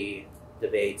the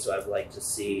debate, so I'd like to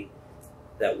see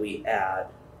that we add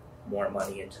more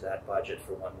money into that budget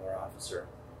for one more officer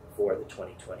for the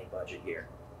 2020 budget year.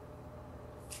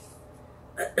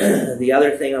 The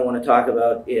other thing I want to talk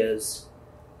about is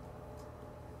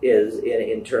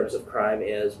in terms of crime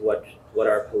is what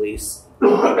our police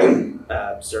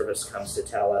service comes to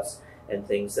tell us, and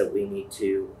things that we need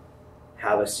to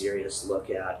have a serious look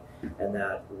at, and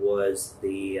that was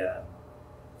the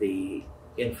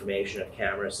information of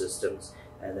camera systems,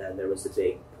 and then there was the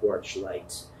big porch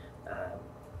light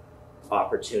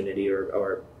opportunity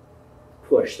or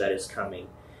push that is coming.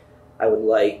 I would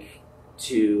like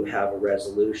to have a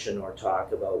resolution or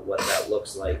talk about what that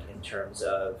looks like in terms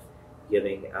of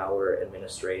giving our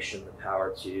administration the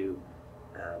power to,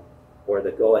 or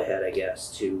the go-ahead, I guess,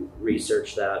 to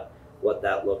research that, what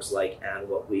that looks like, and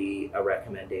a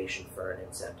recommendation for an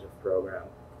incentive program.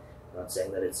 I'm not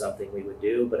saying that it's something we would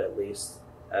do, but at least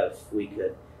if we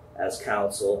could, as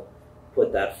council,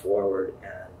 put that forward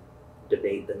and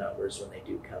debate the numbers when they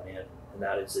do come in. And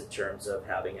that is in terms of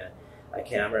having a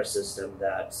camera system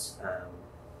that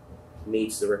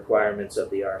meets the requirements of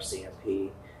the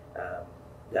RCMP,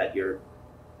 that you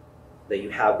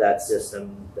have that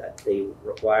system that they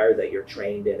require, that you're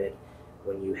trained in it.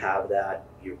 When you have that,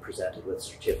 you're presented with a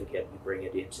certificate, you bring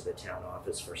it into the town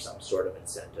office for some sort of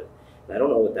incentive. And I don't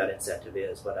know what that incentive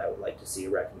is, but I would like to see a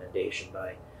recommendation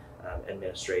by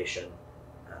administration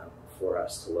for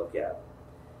us to look at.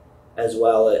 As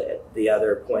well, the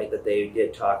other point that they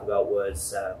did talk about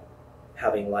was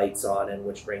having lights on, and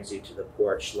which brings you to the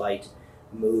porch light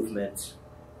movement,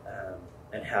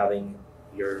 and having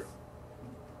your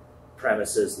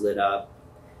premises lit up.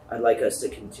 I'd like us to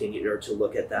continue or to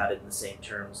look at that in the same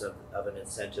terms of an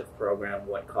incentive program,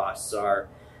 what costs are.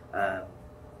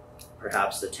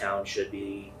 Perhaps the town should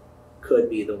be could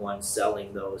be the one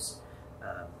selling those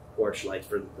porch lights.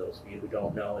 For those of you who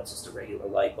don't know, it's just a regular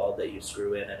light bulb that you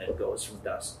screw in and it goes from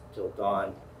dusk till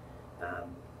dawn.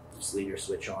 Just leave your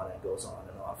switch on and it goes on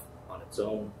and off on its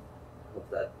own. Hope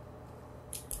that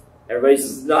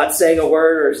everybody's not saying a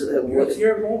word or It's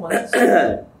your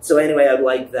moment. So anyway, I'd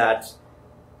like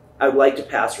to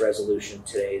pass a resolution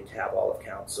today to have all of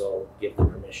council give the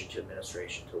permission to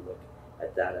administration to look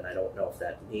at that, and I don't know if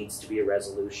that needs to be a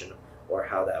resolution or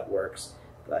how that works,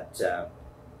 but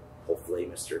hopefully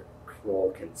Mr.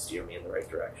 Croll can steer me in the right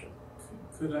direction.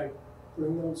 Could I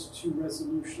bring those two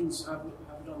resolutions, have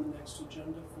it on the next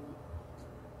agenda for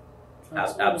the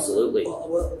council? Absolutely.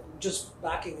 Well, just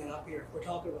backing it up here, if we're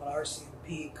talking about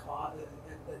RCMP,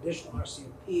 additional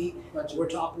RCMP, Budget. we're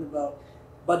talking about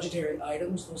budgetary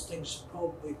items. Those things should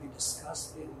probably be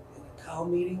discussed in a CAO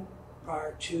meeting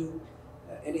prior to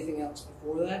anything else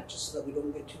before that, just so that we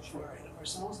don't get too far ahead of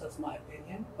ourselves. That's my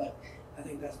opinion, but I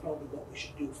think that's probably what we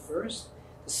should do first,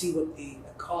 to see what the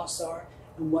costs are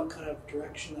and what kind of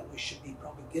direction that we should be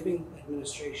probably giving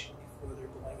administration before they're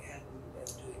going ahead and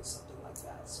doing something like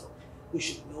that. So we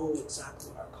should know exactly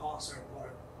what our costs are,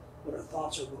 what our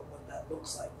thoughts are, what that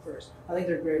looks like first. I think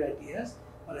they're great ideas,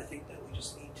 but I think that we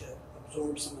just need to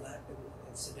absorb some of that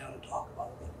and sit down and talk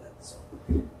about it a little bit.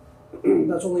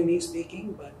 So that's only me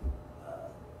speaking, but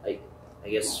I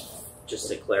guess just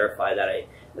to clarify that, I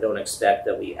don't expect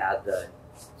that we add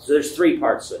so there's three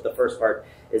parts to it. The first part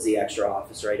is the extra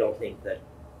officer. I don't think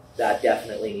that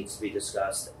definitely needs to be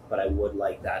discussed, but I would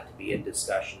like that to be a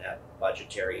discussion at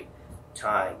budgetary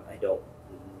time. I don't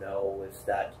know if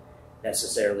that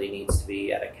necessarily needs to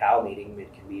be at a CAO meeting.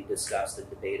 It can be discussed and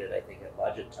debated, I think, at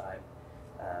budget time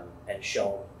and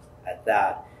shown at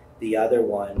that. The other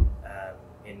one,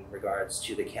 in regards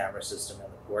to the camera system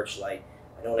and the porch light,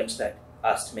 I don't expect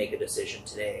us to make a decision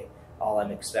today. All I'm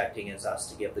expecting is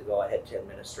us to give the go-ahead to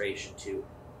administration to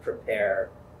prepare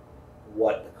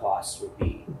what the costs would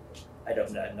be.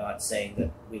 I'm not saying that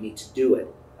we need to do it.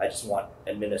 I just want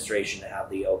administration to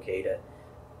have the okay to.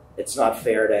 It's not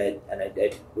fair to, and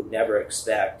I would never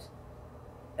expect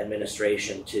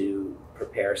administration to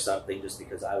prepare something just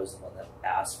because I was the one that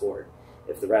asked for it.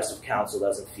 If the rest of council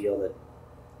doesn't feel that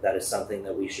that is something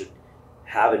that we should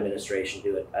have administration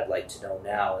do it, I'd like to know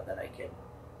now, and then I can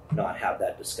not have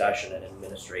that discussion, and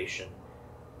administration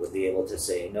would be able to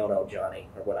say, no, Johnny,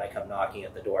 or when I come knocking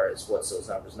at the door, is what's those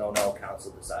numbers? No,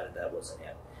 council decided that wasn't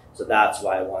it. So that's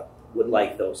why I would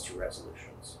like those two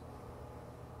resolutions.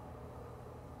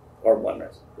 Or one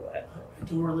resolution, go ahead. I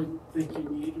don't really think you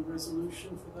need a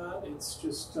resolution for that. It's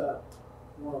just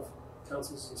more of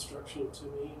council's instruction to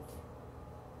me.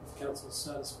 If council is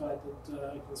satisfied that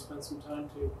I can spend some time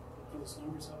to put those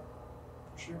numbers up,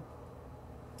 for sure.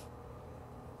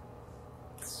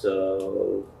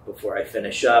 So before I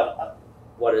finish up,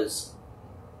 what is?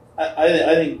 I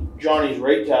think Johnny's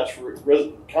right to ask for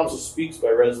council speaks by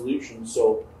resolution.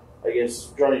 So I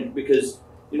guess Johnny, because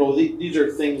these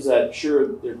are things that sure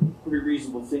they're pretty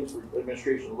reasonable things for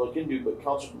administration to look into, but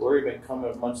Councillor Delaurier may come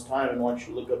in a month's time and want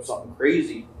you to look up something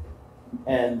crazy,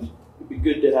 and it'd be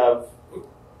good to have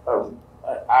an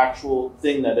actual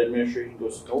thing that administration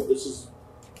goes, no, this is.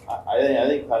 I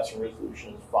think passing a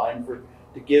resolution is fine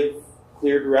to give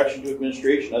clear direction to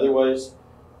administration. Otherwise,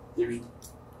 there's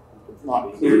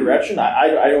not clear direction. I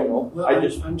don't know. Well,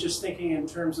 I'm just thinking in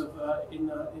terms of in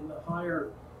the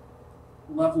higher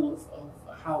level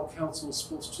of how council is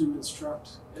supposed to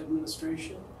instruct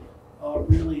administration.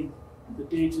 Really, the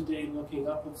day-to-day looking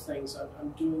up of things. I'm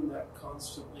doing that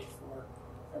constantly for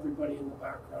everybody in the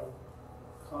background.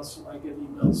 Constantly, I get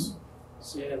emails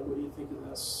saying, "What do you think of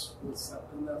this? What's that?"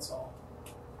 And that's all.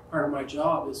 Part of my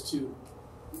job is to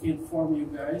inform you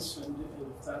guys, and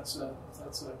if that's a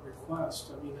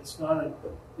request. I mean, it's not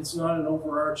an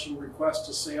overarching request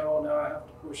to say, oh, now I have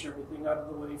to push everything out of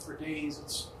the way for days.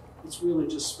 It's really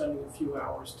just spending a few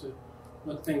hours to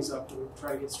look things up and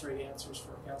try to get straight answers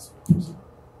for council members.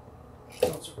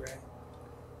 Councillor Gray.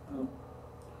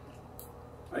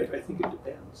 I think it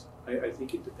depends. I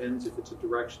think it depends. If it's a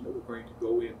direction that we're going to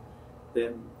go in,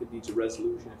 then it needs a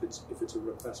resolution. If it's a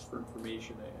request for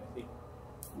information, I think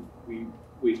we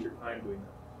waste your time doing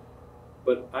that.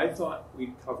 But I thought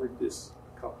we covered this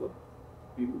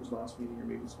maybe it was last meeting or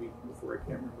maybe it was the meeting before, I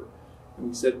can't remember. And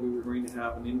we said we were going to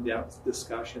have an in-depth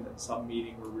discussion at some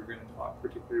meeting where we were going to talk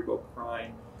particularly about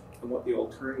crime and what the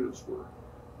alternatives were.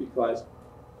 Because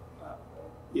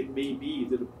it may be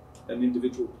that an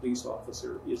individual police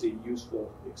officer is a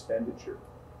useful expenditure.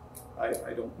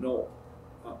 I don't know.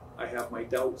 I have my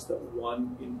doubts that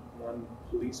one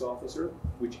police officer,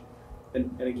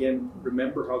 and again,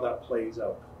 remember how that plays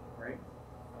out, right?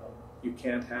 You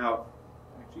can't have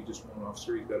actually just one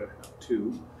officer, he's got to have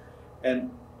two.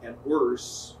 And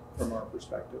worse, from our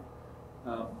perspective,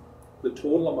 the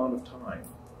total amount of time,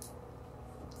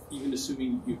 even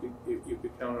assuming you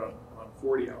could count on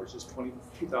 40 hours, is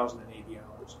 2,080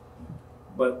 hours.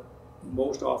 But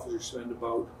most officers spend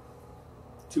about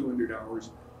 200 hours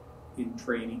in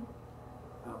training.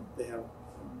 They have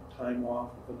time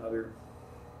off of another,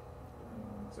 I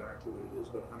don't know exactly what it is,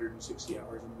 but 160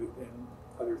 hours and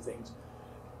other things.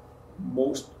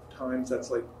 Most times that's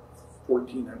like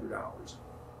 1,400 hours.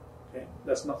 Okay,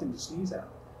 that's nothing to sneeze at.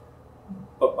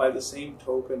 But by the same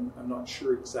token, I'm not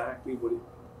sure exactly what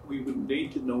we would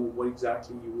need to know what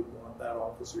exactly you would want that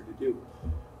officer to do.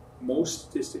 Most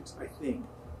statistics, I think,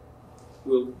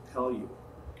 will tell you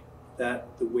that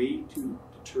the way to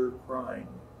deter crime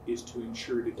is to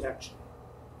ensure detection.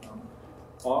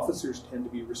 Officers tend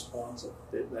to be responsive,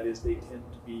 that is, they tend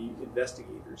to be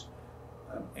investigators,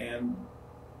 and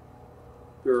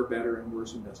there are better and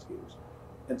worse investigators.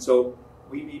 And so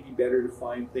we may be better to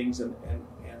find things and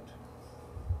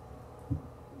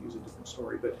use a different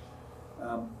story, but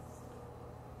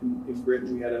in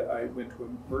Britain I went to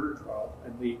a murder trial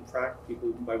and they tracked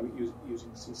people by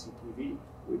using CCTV,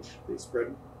 which they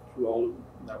spread through all of,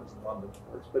 and that was in London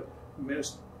of course, but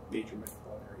major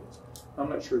metropolitan areas. I'm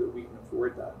not sure that we can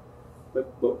afford that,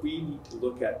 but we need to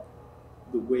look at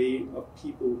the way of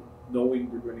people knowing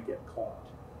they're going to get caught.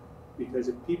 Because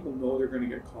if people know they're going to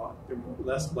get caught, they're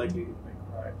less likely to commit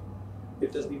crime.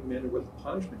 It doesn't even matter what the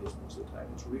punishment is most of the time.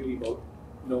 It's really about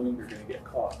knowing they're going to get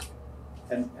caught.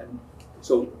 And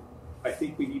so I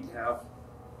think we need to have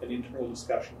an internal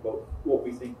discussion about what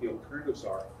we think the alternatives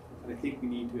are. And I think we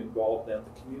need to involve then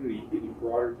the community in a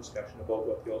broader discussion about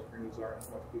what the alternatives are and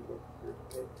how much people are prepared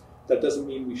to pay. That doesn't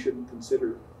mean we shouldn't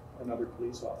consider another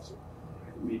police officer.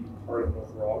 It may be part of an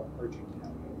overall urging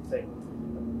thing.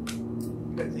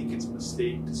 I think it's a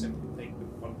mistake to simply think that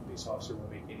one police officer will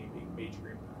make any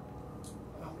major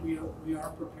impact. We are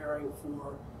preparing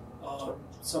for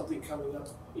something coming up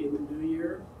in the new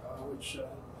year, which I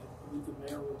believe the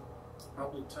mayor will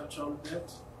probably touch on a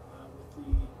bit with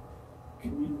the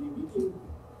community meeting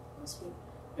announcement.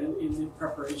 And in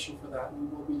preparation for that, we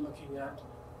will be looking at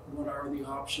what are the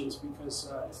options,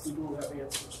 because if we don't have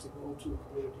answers to go to a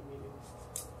community meeting,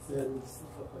 then we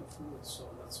look like fools. So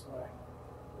that's why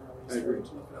we're already starting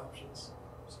to look at options.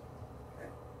 So.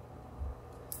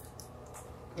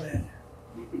 Go ahead.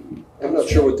 I'm not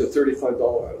sure what the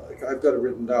 $35, like I've got it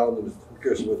written down, and who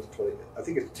cares about the 20, I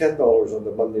think it's $10 on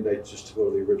the Monday night just to go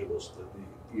to the originals,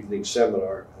 the evening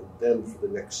seminar, and then for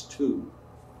the next two.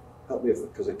 Help me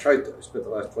because I spent the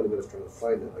last 20 minutes trying to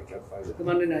find it, I can't find it. The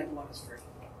Monday night one is free.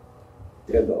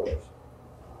 $10.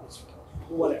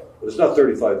 Whatever. But it's not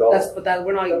 $35. But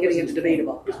we're not getting into debate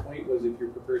about His that. point was if you're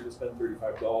prepared to spend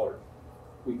 $35,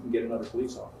 we can get another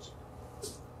police officer.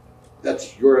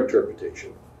 That's your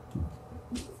interpretation.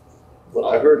 Well,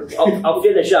 I heard. I'll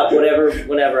finish up whenever I'm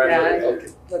ready. Okay.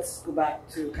 Let's go back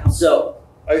to council. So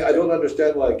I don't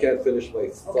understand why I can't finish my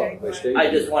thought, Okay, my statement. I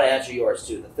just want to answer yours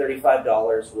too. The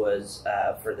 $35 was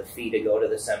for the fee to go to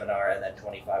the seminar, and then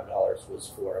 $25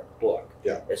 was for a book.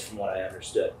 Yeah. Is from what I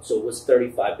understood. So it was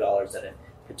 $35 that a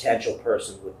potential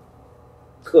person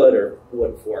could or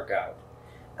would fork out.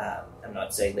 I'm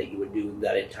not saying that you would do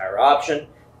that entire option,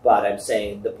 but I'm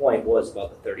saying the point was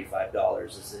about the $35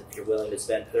 is if you're willing to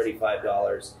spend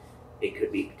 $35, it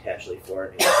could be potentially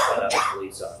for another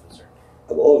police officer.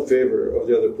 I'm all in favor of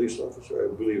the other police officer.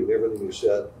 I believe in everything you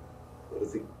said. But I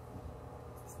think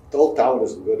the whole town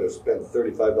isn't going to spend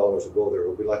 $35 to go there.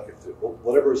 We'll be lucky if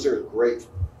whatever is there is great,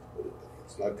 but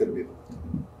it's not going to be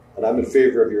enough. And I'm in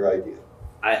favor of your idea.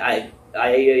 I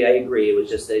agree. It was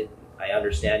just that I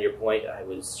understand your point. I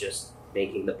was just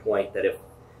making the point that if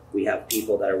we have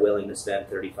people that are willing to spend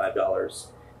 $35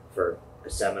 for a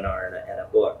seminar and a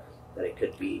book, that it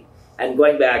could be. And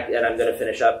going back, and I'm going to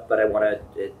finish up, but I want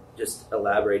to just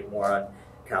elaborate more on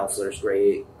Councillor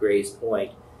Gray's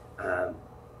point.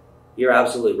 You're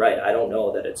absolutely right. I don't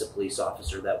know that it's a police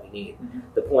officer that we need. Mm-hmm.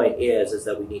 The point is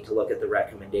that we need to look at the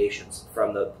recommendations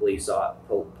from the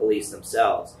police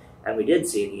themselves. And we did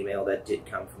see an email that did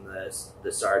come from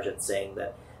the sergeant saying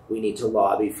that we need to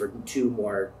lobby for 2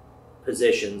 more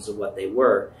positions of what they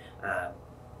were.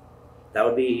 That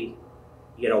would be,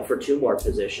 for 2 more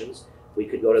positions, we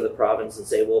could go to the province and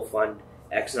say, we'll fund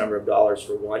X number of dollars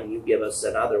for one, you give us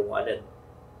another one, and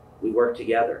we work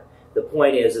together. The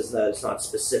point is that it's not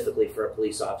specifically for a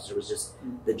police officer, it was just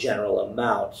the general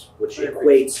amount, which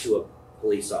equates to a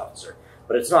police officer.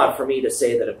 But it's not for me to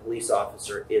say that a police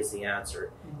officer is the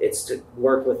answer. It's to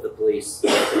work with the police to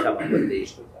come up with the...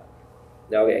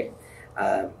 Okay.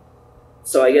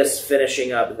 So I guess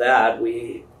finishing up that,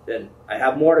 I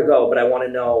have more to go, but I want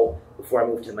to know, before I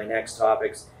move to my next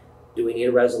topics, do we need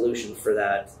a resolution for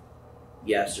that?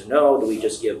 Yes or no? Do we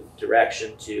just give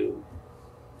direction to,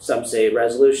 some say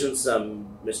resolution,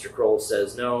 some Mr. Croll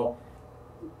says no?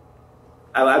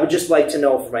 I would just like to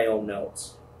know for my own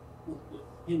notes.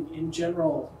 In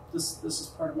general, this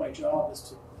is part of my job, is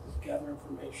to gather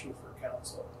information for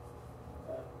council.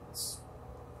 It's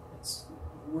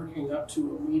working up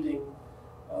to a meeting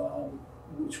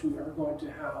which we are going to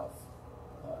have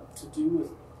to do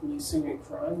with policing and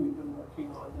crime. We've been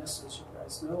working on this, as you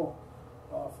guys know,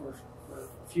 for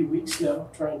a few weeks now,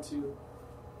 trying to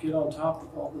get on top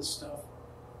of all this stuff.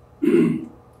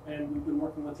 And we've been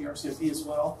working with the RCMP as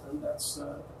well, and that's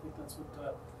I think that's what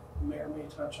the mayor may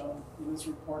touch on in his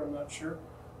report, I'm not sure.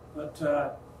 But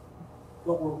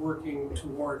we're working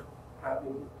toward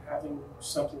having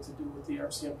something to do with the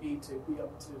RCMP to be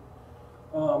able to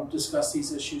discuss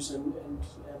these issues and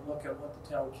look at what the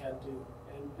town can do.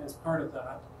 And as part of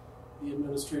that, the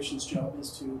administration's job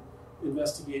is to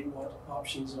investigate what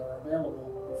options are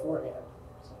available beforehand.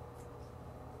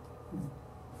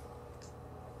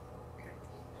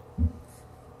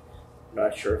 I'm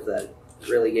not sure if that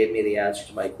really gave me the answer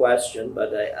to my question,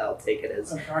 but I'll take it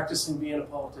as... I'm practicing being a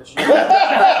politician.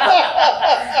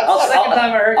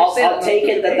 I'll take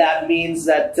it that means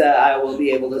that I will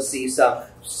be able to see some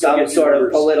sort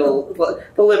of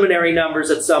preliminary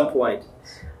numbers at some point.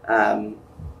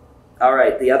 All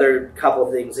right, the other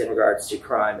couple things in regards to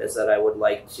crime is that I would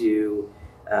like to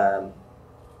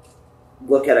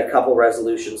look at a couple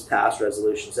resolutions, past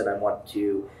resolutions, and I want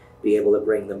to be able to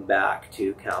bring them back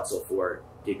to council for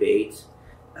debate.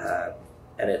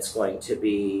 And it's going to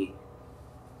be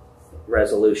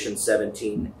Resolution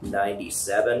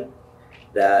 1797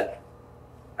 that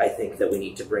I think that we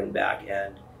need to bring back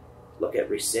and look at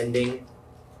rescinding.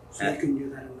 So you can do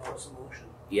that in notice of motion?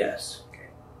 Yes. Okay.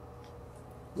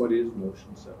 What is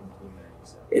motion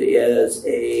 1797? It is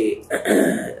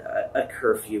a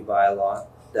curfew bylaw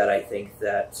that I think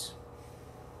that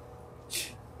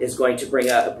is going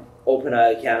to open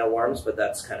a can of worms, but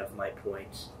that's kind of my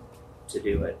point to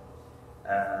do it.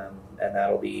 And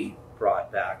that'll be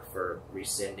brought back for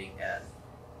rescinding and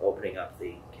opening up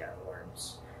the can of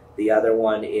worms. The other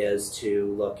one is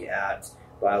to look at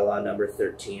bylaw number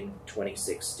 13,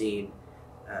 2016,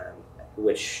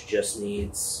 which just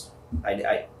needs,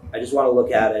 I just want to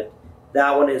look at it.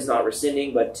 That one is not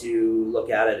rescinding, but to look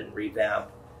at it and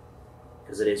revamp,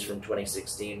 because it is from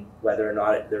 2016, whether or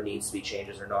not there needs to be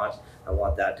changes or not. I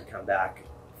want that to come back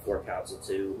for council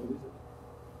to,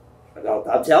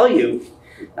 I'll tell you.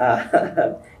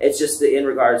 It's just in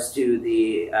regards to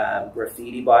the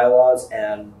graffiti bylaws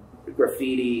and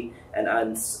graffiti and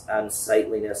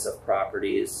unsightliness of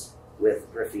properties with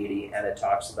graffiti, and it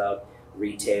talks about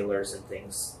retailers and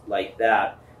things like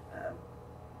that.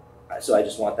 So I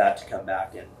just want that to come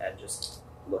back and just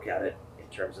look at it in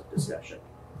terms of discussion.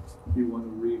 You want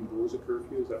to reimpose a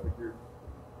curfew? Is that what you're...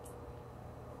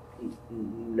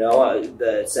 No,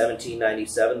 the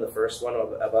 1797, the first one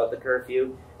about the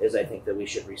curfew, is I think that we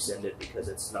should rescind it because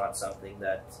it's not something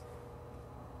that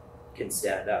can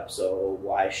stand up. So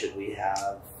why should we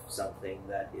have something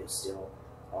that is still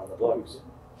on the books,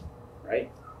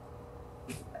 right?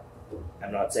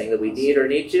 I'm not saying that we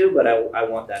need to, but I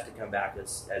want that to come back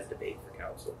as debate for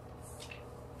council.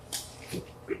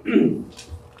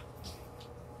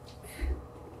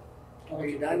 Are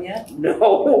you done yet?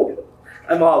 No,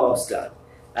 I'm almost done.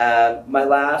 My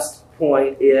last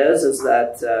point is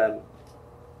that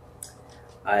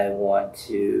I want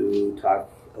to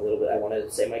talk a little bit. I want to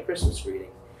say my Christmas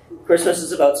greeting. Christmas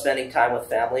is about spending time with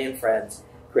family and friends,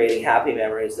 creating happy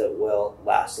memories that will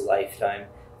last a lifetime.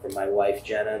 From my wife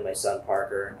Jenna and my son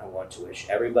Parker, I want to wish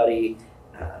everybody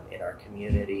in our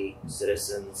community,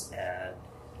 citizens and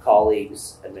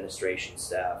colleagues, administration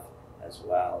staff as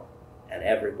well, and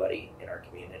everybody in our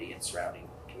community and surrounding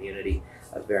community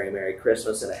a very Merry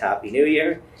Christmas and a Happy New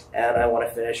Year. And I want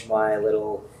to finish my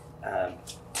little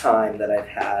time that I've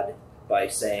had by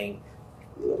saying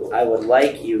I would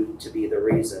like you to be the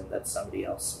reason that somebody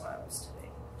else smiles today.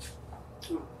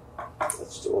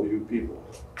 That's to all you people.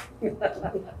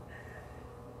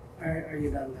 Are you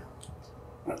done now?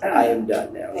 I am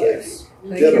done now, yes.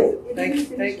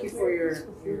 Thank you for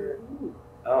your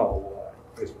Oh,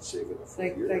 I've been saving it for a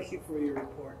year. thank you for your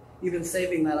report. You've been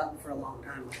saving that up for a long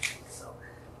time, I think. So,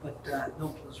 but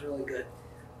no, it was really good.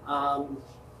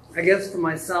 I guess for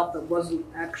myself, that wasn't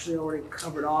actually already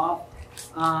covered off.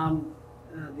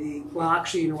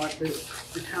 Actually, you know what?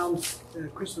 The town's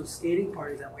Christmas skating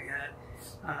party that we had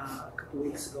a couple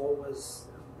weeks ago was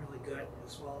really good,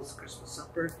 as well as the Christmas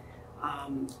supper.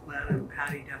 Lana and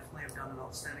Patty definitely have done an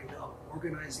outstanding job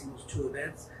organizing those two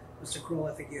events. Mr. Croll,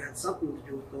 I think you had something to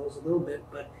do with those a little bit,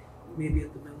 but maybe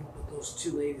at the minimum, but those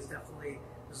two ladies definitely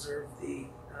deserve the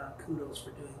kudos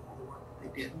for doing all the work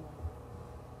that they did.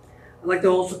 I'd like to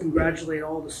also congratulate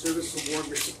all the service award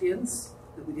recipients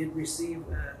that we did receive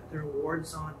their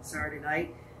awards on Saturday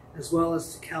night, as well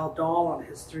as to Cal Dahl on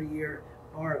his 3-year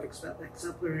bar of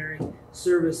exemplary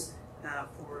service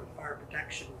for fire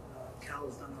protection. Cal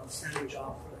has done an outstanding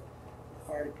job for the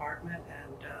fire department,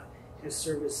 and his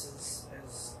service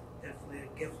is definitely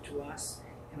a gift to us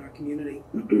in our community.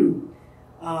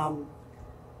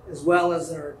 As well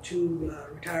as our 2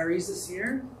 retirees this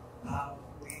year.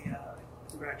 We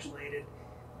congratulated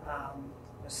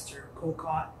Mr.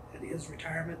 Colcott at his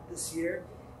retirement this year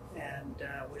and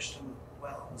wished him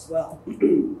well as well.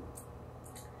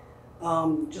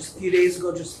 Just a few days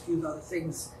ago, just a few other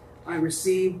things. I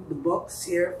received the books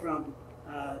here from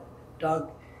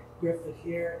Doug Griffith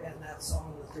here, and that's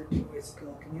on the 13 Ways to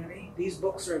Kill a Community. These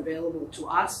books are available to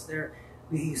us.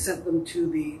 He sent them to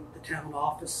the town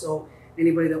office, so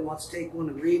anybody that wants to take one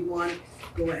and read one,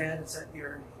 go ahead. It's at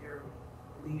your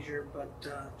leisure, but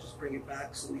just bring it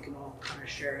back so we can all kind of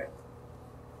share it.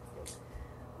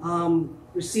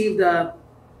 Received I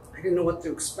didn't know what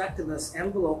to expect in this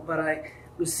envelope, but I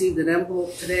received an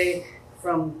envelope today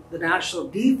from the National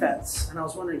Defense, and I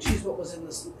was wondering, geez, what was in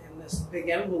this big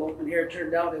envelope? And here it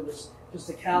turned out it was just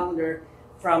a calendar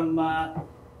from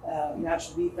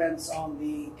National Defense on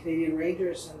the Canadian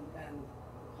Rangers and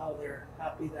how they're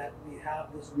happy that we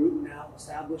have this group now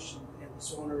established in the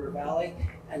Swan River Valley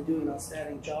and doing an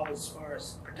outstanding job as far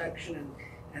as protection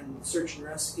and search and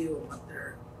rescue and what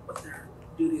their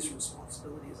duties and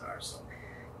responsibilities are. So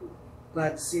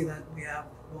glad to see that we have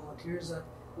volunteers that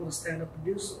want to stand up and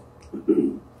do so.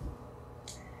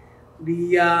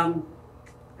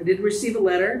 I did receive a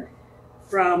letter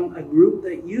from a group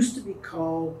that used to be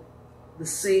called the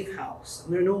Safe House,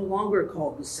 and they're no longer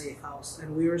called the Safe House,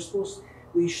 and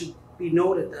we should be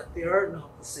noted that they are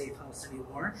not the Safe House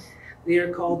anymore. They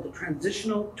are called the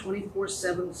Transitional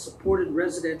 24/7 Supported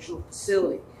Residential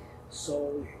Facility.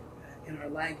 So in our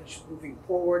language moving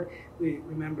forward, we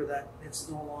remember that it's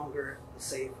no longer the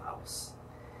Safe House.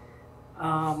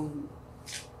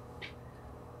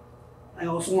 I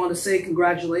also want to say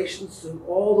congratulations to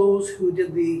all those who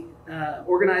did the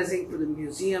organizing for the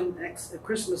museum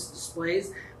Christmas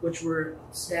displays, which were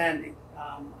outstanding.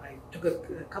 I took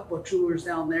a couple of tours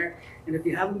down there, and if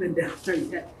you haven't been down there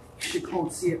yet, you should go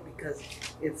and see it because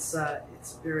it's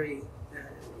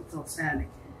outstanding.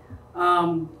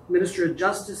 Minister of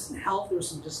Justice and Health, there was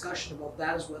some discussion about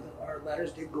that as whether our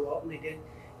letters did go out, and they did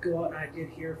go out. And I did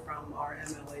hear from our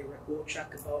MLA Rick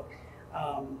Wolchuk about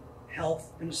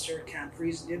Health Minister Cam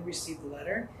Friesen did receive the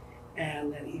letter,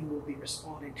 and then he will be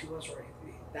responding to us, or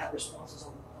that response is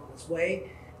on its way.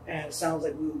 And it sounds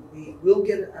like we will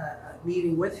get a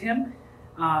meeting with him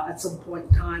at some point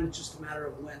in time. It's just a matter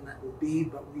of when that will be,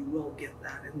 but we will get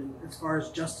that. And as far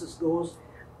as justice goes,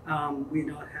 we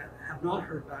have not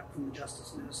heard back from the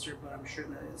Justice Minister, but I'm sure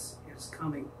that is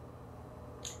coming.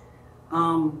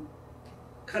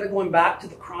 Kind of going back to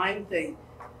the crime thing,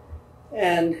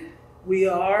 and we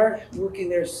are working.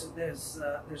 There's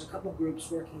a couple groups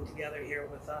working together here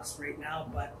with us right now,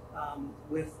 but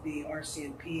with the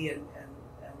RCMP and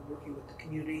working with the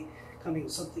community, coming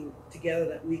something together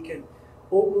that we can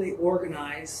openly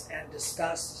organize and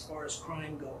discuss as far as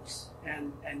crime goes.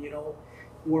 And you know,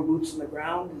 more boots on the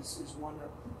ground is one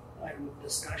item of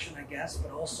discussion, I guess,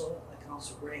 but also, like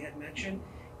Councillor Gray had mentioned,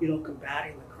 you know,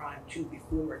 combating the crime too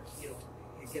before it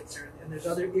gets there. And there's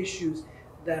other issues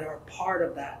that are part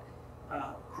of that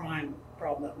crime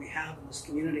problem that we have in this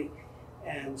community.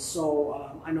 And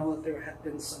so I know that there had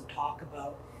been some talk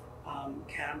about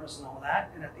cameras and all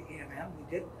that, and at the AMM we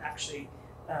did actually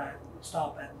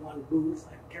stop at one booth.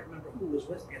 I can't remember who was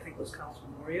with me. I think it was Councillor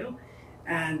Moriaux,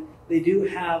 and they do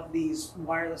have these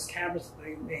wireless cameras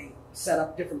that they set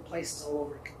up different places all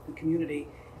over the community,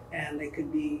 and they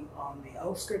could be on the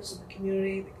outskirts of the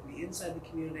community, they could be inside the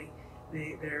community.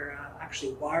 They're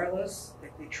actually wireless.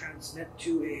 They transmit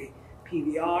to a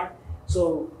PVR.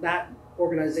 So that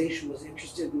organization was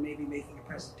interested in maybe making a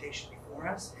presentation before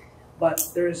us. But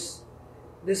this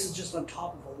is just on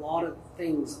top of a lot of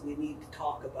things that we need to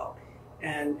talk about.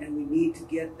 And we need to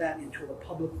get that into a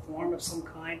public forum of some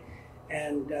kind.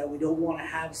 And we don't want to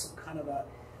have some kind of a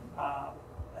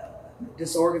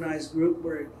disorganized group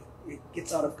where it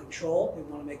gets out of control. We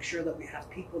want to make sure that we have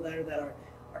people there that are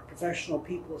professional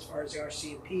people as far as the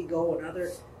RCMP go, and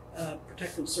other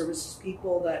protective services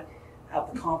people that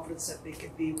have the confidence that they can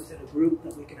be within a group,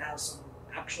 that we can have some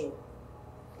actual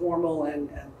formal and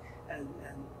and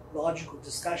logical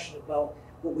discussion about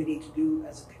what we need to do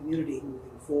as a community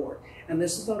moving forward. And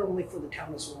this is not only for the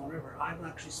town of Swan River. I've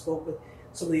actually spoke with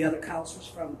some of the other councillors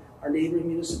from our neighboring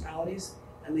municipalities,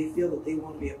 and they feel that they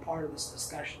want to be a part of this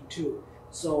discussion too.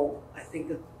 So I think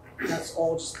that that's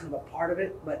all just kind of a part of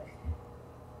it, but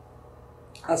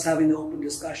us having the open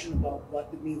discussion about what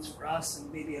it means for us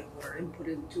and maybe what our input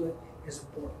into it is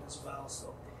important as well.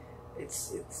 So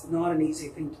it's not an easy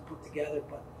thing to put together,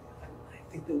 but I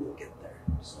think that we'll get there.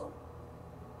 So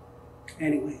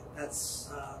anyway,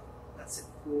 that's it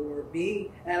for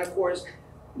me. And of course,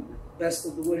 best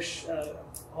of the wish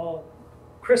all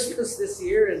Christmas this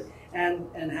year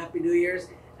and Happy New Year's,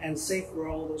 and safe for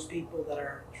all those people that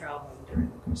are traveling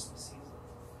during the Christmas season.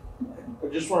 I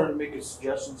just wanted to make a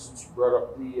suggestion since you brought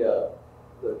up the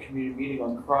community meeting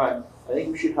on crime. I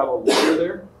think we should have a lawyer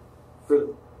there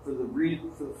for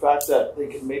the fact that they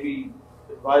can maybe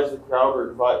advise the crowd or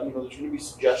advise, there's going to be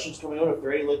suggestions coming out. If there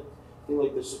are anything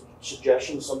like the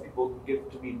suggestions some people give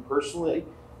to me personally,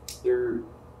 they're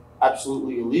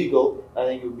absolutely illegal. I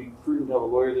think it would be prudent to have a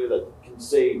lawyer there that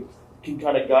can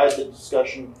kind of guide the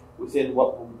discussion within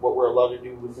what we're allowed to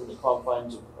do within the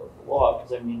confines of the law.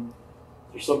 Because I mean,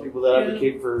 there's some people that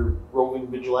advocate for roving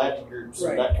vigilante groups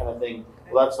and that kind of thing.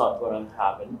 Well, that's not going to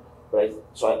happen. But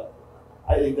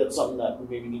I think that's something that we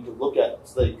maybe need to look at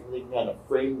so that they can kind of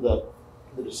frame the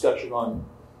discussion on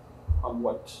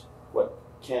what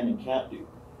can and can't do.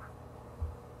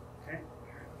 Okay.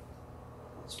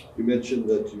 You mentioned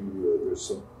that there's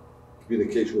some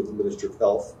communication with the Minister of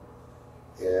Health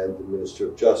and the Minister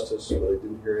of Justice, but I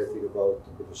didn't hear anything about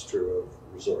the Minister of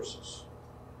Resources.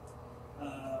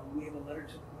 We have a letter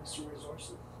to the Minister of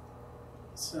Resources.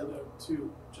 Sent out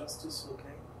to Justice.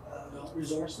 Okay.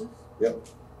 Resources? Yep.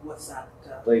 What's that?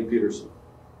 Lane Peterson.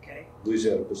 Okay.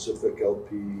 Louisiana Pacific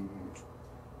LP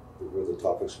were the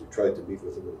topics we tried to meet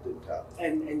with him, but it didn't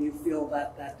happen. And you feel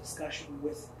that discussion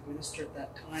with the minister at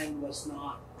that time was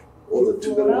not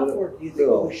fruitful enough, or do you think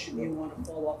you want to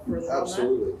follow up further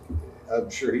Absolutely. on that? I'm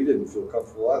sure he didn't feel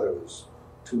comfortable either. It was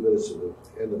 2 minutes at the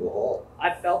end of the hall.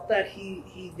 I felt that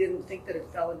he didn't think that it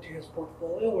fell into his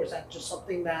portfolio, or is that just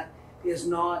something that is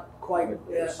not quite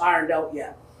ironed out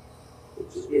yet?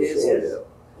 It is his?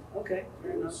 Okay,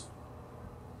 fair enough.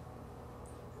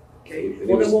 Okay,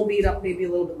 well then we'll meet up maybe a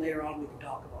little bit later on, we can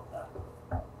talk about that.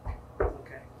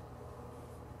 Okay.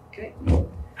 Okay.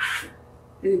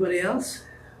 Anybody else?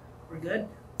 We're good?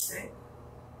 Okay.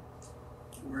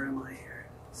 Where am I here?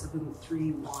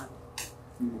 731.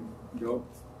 Go.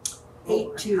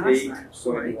 8.2.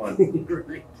 Sorry. 8.1.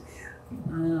 Right.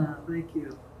 Thank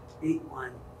you.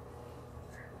 8.1.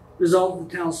 Resolved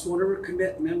the town of Swan River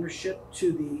commit membership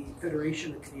to the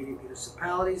Federation of Canadian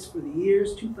Municipalities for the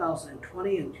years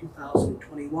 2020 and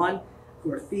 2021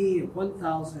 for a fee of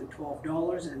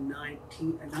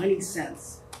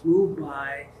 $1,012.90. Moved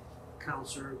by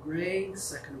Councillor Gray,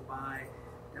 seconded by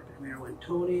Deputy Mayor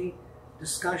Wintoniw.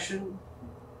 Discussion.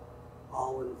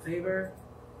 All in favor?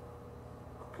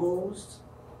 Opposed?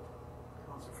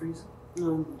 Councillor Friesen?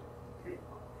 No. Okay.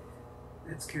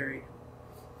 That's carried.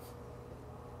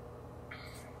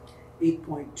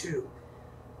 8.2.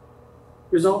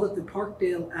 Resolved that the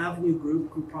Parkdale Avenue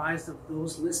Group, comprised of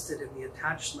those listed in the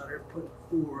attached letter put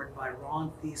forward by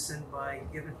Ron Thiessen, by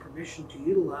given permission to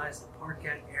utilize the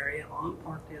parkette area on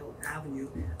Parkdale Avenue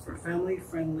for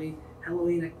family-friendly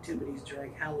Halloween activities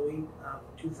during Halloween of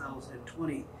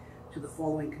 2020 to the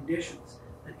following conditions: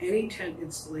 that any tent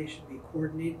installation be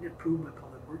coordinated and approved by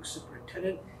Public Works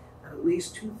Superintendent, that at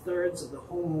least 2/3 of the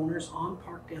homeowners on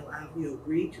Parkdale Avenue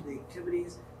agree to the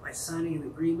activities by signing an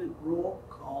agreement roll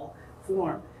call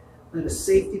form, that a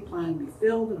safety plan be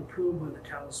filled and approved by the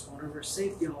town of Swan River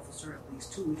safety officer at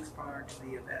least 2 weeks prior to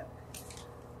the event.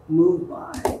 Moved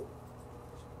by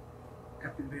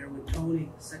Deputy Mayor Wintoniw,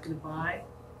 seconded by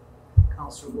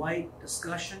Councillor Whyte.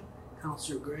 Discussion.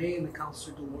 Councillor Gray and the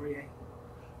Councillor Delaurier.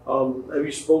 Have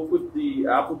you spoke with the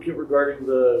applicant regarding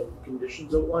the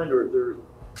conditions outlined, or they're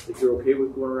okay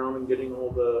with going around and getting all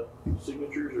the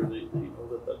signatures, or they know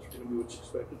that that's going to be what's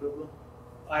expected of them?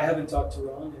 I haven't talked to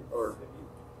Ron.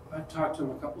 I've talked to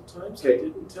him a couple times. Okay. I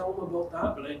didn't tell him about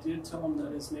that, but I did tell him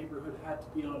that his neighborhood had to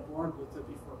be on board with it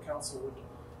before council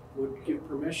would give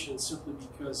permission, simply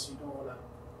because you don't want to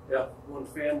have one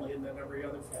family and then every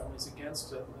other family's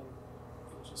against it, and then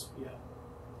it'll just be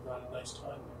not a nice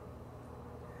time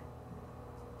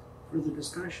there. Further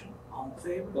discussion? All in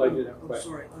favor? Well, I did have a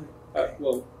question. Sorry. Okay.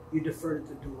 Well, You deferred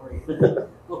to Delaurier.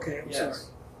 Okay, I'm Yes.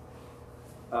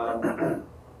 sorry.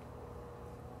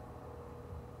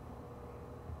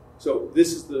 So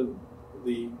this is the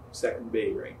second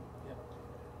bay, right? Yeah.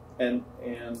 And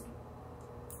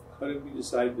How did we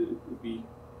decide that it would be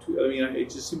too, I mean, it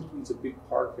just seems to me it's a big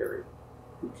park area.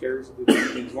 Who cares?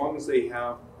 As long as they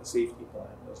have a safety plan,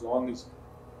 as long as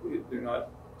they're not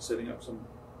setting up some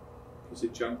piece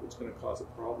of junk that's going to cause a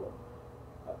problem.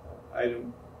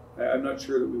 I'm not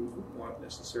sure that we would want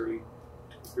necessarily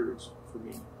 2/3 for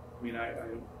me. I mean, I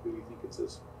don't really think it's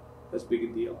as big a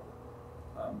deal.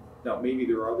 Now, maybe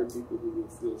there are other people who will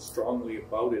feel strongly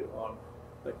about it on,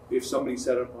 like, if somebody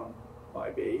set up on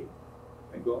my bay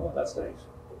and go, oh, that's nice,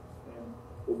 and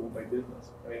go about my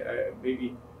business.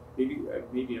 Maybe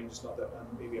I'm just not that,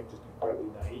 maybe I'm just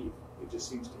incredibly naive. It just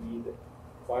seems to me that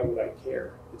why would I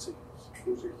care? Those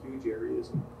are huge areas,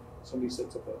 and somebody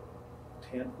sets up a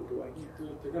tent, what do I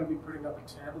care? They're going to be putting up a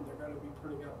tent, and they're going to be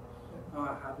putting up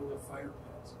having a fire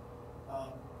pit.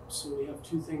 So we have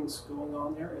two things going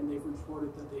on there, and they've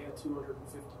reported that they had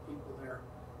 250 people there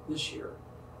this year.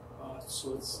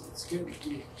 So it's getting to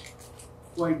be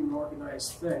quite an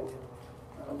organized thing.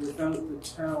 And without the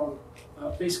town,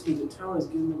 basically the town is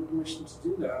giving them permission to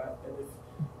do that, and if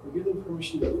we give them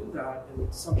permission to do that,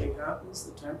 and something happens,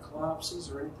 the tent collapses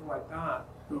or anything like that.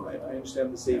 No, I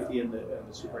understand the safety and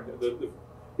the superintendent.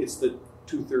 It's the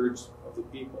 2/3 of the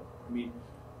people. I mean,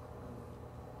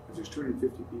 if there's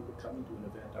 250 people coming to an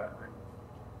event,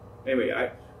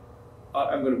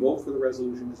 I'm going to vote for the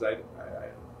resolution because I don't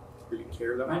really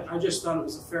care that much. I just thought it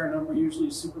was a fair number. Usually,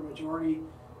 a supermajority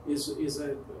is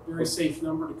a very safe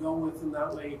number to go with, and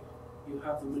that way you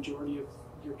have the majority of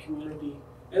your community.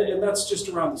 And that's just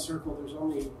around the circle. There's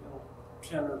only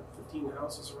 10 or 15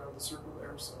 houses around the circle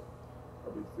there, so.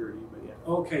 Probably 30, but yeah.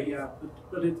 Okay, yeah,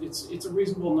 but it's a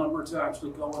reasonable number to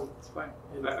actually go and. It's fine.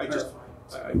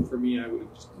 And For me, I would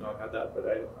have just not had that, but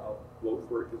I'll vote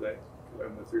for it because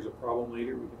if there's a problem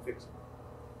later, we can fix it.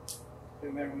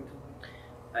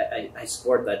 I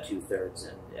support that 2/3,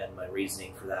 and my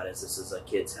reasoning for that is this is a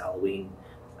kids' Halloween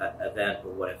event.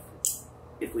 But what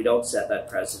if we don't set that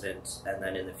precedent, and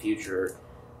then in the future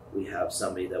we have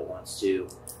somebody that wants to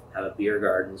have a beer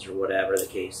gardens or whatever the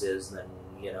case is, then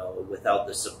without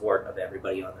the support of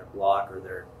everybody on their block or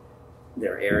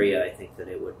their area, I think that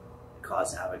it would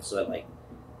cause havoc. So I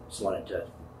just wanted to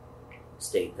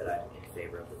state that I'm in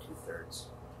favor of the 2/3.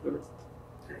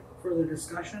 Okay. Further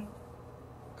discussion?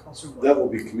 Councillor Whyte. That will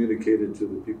be communicated to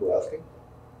the people asking?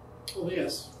 Oh,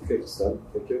 yes. Okay, it's done.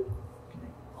 Thank you. Okay.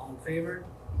 All in favor?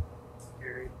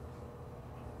 Carried.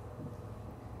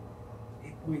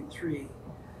 8.3.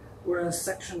 Whereas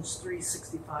Sections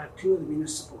 365(2) of the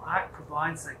Municipal Act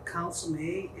provides that Council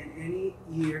may in any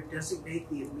year designate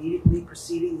the immediately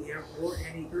preceding year or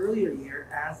any earlier year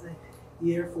as the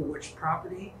year for which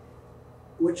properties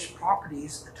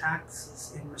the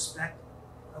taxes in respect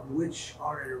of which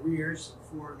are in arrears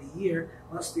for the year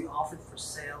must be offered for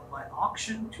sale by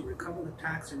auction to recover the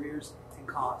tax arrears and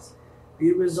costs. Be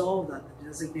it resolved that the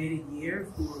designated year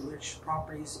for which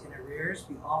properties in arrears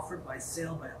be offered by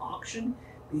sale by auction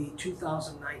be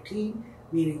 2019,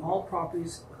 meaning all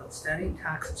properties with outstanding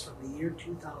taxes from the year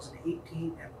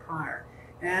 2018 and prior,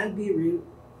 and be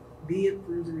it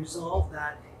further resolved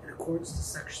that in accordance to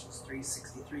Sections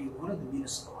 363(1) of the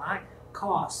Municipal Act,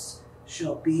 costs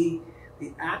shall be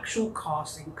the actual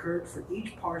costs incurred for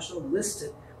each parcel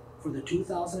listed for the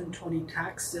 2020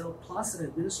 tax sale plus an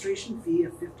administration fee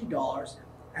of $50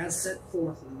 as set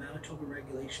forth in the Manitoba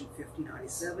Regulation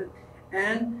 5097,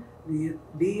 and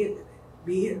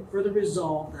be it further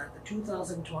resolved that the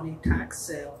 2020 tax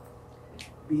sale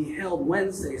be held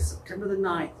Wednesday, September the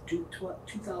 9th,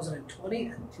 2020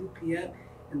 at 2 p.m.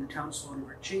 in the Town of Swan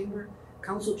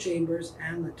Council Chambers,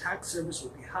 and the tax service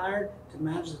will be hired to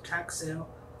manage the tax sale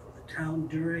for the town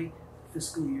during the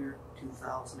fiscal year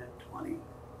 2020.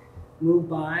 Moved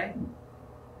by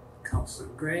Councillor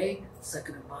Gray,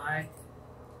 seconded by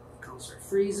Councillor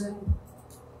Friesen.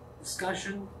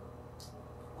 Discussion?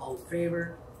 All in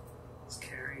favor? It's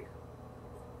carried.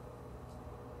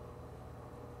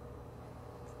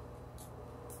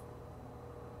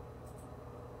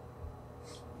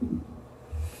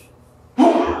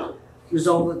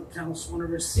 Resolved that the Town of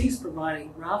Swan cease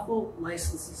providing raffle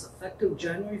licenses effective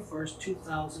January 1st,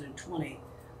 2020.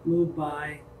 Moved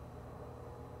by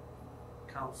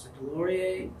Councillor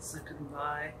Delaurier, seconded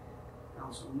by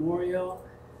Councillor Moriaux.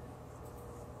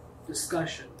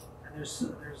 Discussion. And there's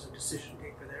a decision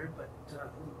paper there, but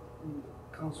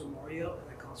Councillor Moriaux and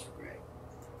then Councillor Gray.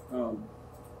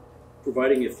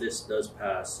 Providing if this does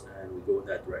pass and we go in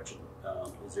that direction,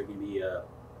 is there going to be a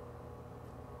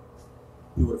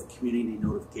community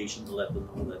notification to let them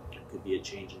know that there could be a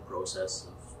change in process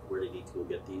of where they need to go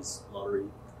get these lottery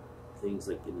things,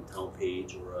 like in the town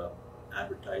page or a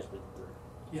advertisement? Or?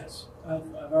 Yes,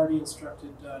 I've already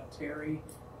instructed Terry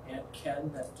and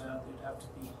Ken that they'd have to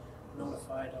be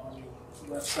notified on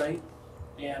the website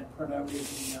and put out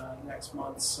in next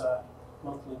month's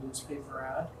monthly newspaper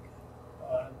ad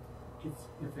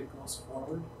if it goes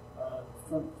forward.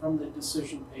 From the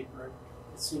decision paper,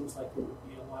 it seems like it would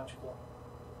be a logical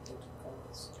thing to go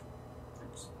with.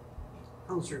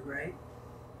 Councillor Gray?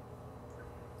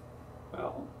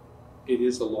 Well, it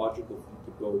is a logical thing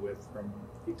to go with from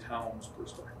the town's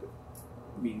perspective,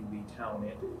 meaning the town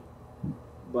entity.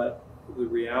 But the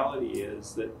reality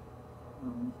is that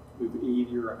with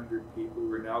 80 or 100 people,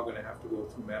 we're now going to have to go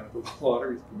through Manitoba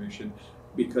Lotteries Commission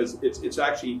because it's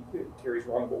actually, Terry's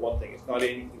wrong about one thing, it's not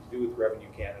anything to do with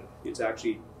Revenue Canada. It's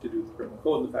actually to do with the criminal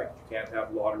code and the fact that you can't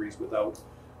have lotteries without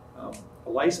a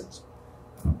license.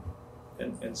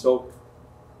 And so,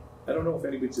 I don't know if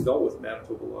anybody's dealt with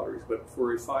Manitoba lotteries, but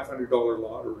for a $500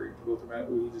 lottery to go through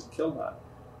Manitoba, we just kill that.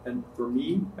 And for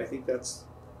me, I think that's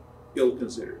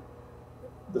ill-considered.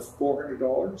 The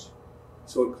 $400,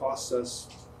 so it costs us,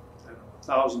 I don't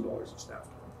know, $1,000 of staff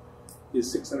time,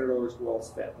 is $600 well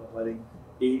spent on letting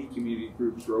 80 community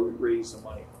groups raise some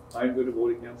money. I'm going to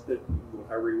vote against it, you can vote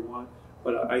however you want,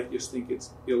 but I just think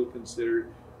it's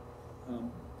ill-considered.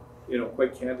 You know,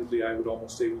 quite candidly, I would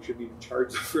almost say we shouldn't even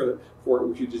charge for it.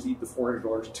 We should just eat the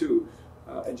 $400 too,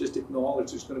 and just acknowledge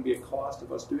there's going to be a cost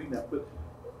of us doing that.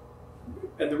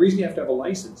 And the reason you have to have a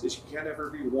license is you can't have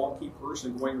every wonky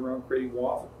person going around creating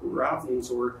raffles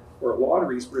or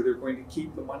lotteries where they're going to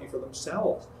keep the money for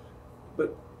themselves.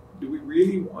 But do we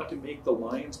really want to make the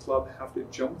Lions Club have to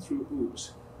jump through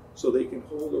hoops so they can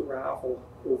hold a raffle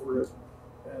over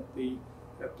at their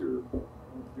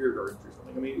beer gardens or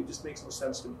something? I mean, it just makes no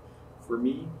sense to me. For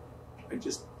me,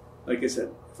 like I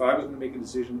said, if I was going to make a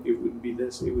decision, it wouldn't be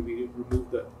this. It would be to remove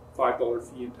the $5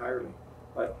 fee entirely.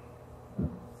 But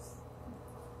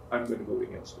I'm going to vote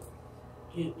against it.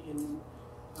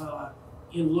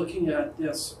 In looking at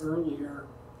this earlier,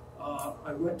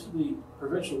 I went to the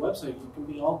provincial website. It can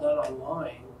be all done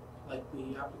online, like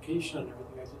the application and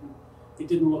everything. It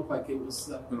didn't look like it was.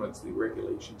 No, it's the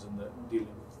regulations and the dealing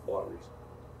with lotteries.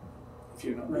 If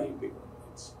you're not right. making a big one,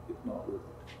 it's not worth it.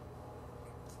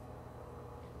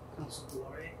 Councillor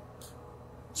Delaurier?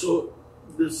 So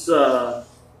this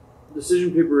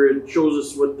decision paper, it shows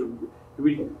us what the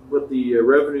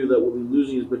revenue that we'll be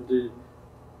losing is, but do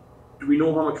we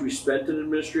know how much we spent in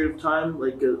administrative time,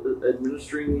 like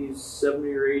administering these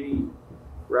 70 or 80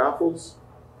 raffles?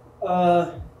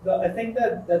 I think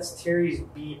that's Terry's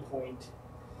B point.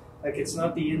 Like, it's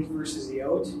not the in versus the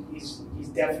out. He's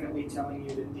definitely telling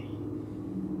you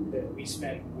that we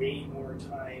spend way more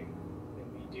time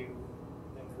than the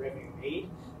revenue made.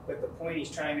 But the point he's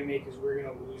trying to make is we're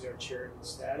going to lose our charitable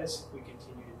status if we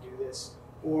continue to do this,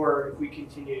 or if we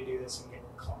continue to do this and get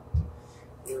caught.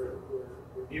 We're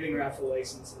giving raffle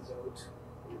licenses out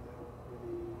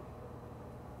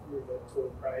where the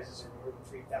total prizes are more than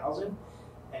 $3,000,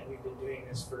 and we've been doing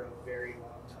this for a very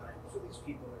long time. So these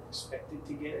people are expected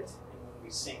to get it, and when we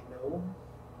say no,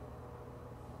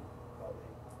 well,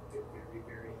 they're very,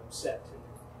 very upset. And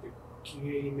they're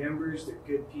community members, they're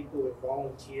good people, they're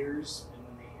volunteers, and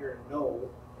when they hear a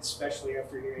no, especially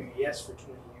after hearing a yes for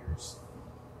 20 years,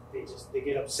 they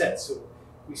get upset. So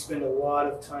we spend a lot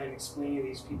of time explaining to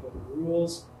these people the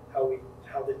rules,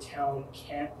 how the town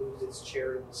can't lose its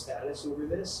charitable status over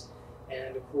this,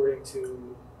 and according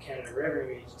to Canada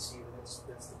Revenue Agency, that's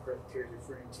the part that Terry's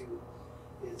referring to,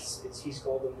 is he's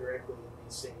called them directly and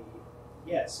they say,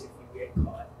 yes, if you get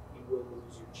caught, you will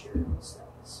lose your charitable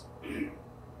status.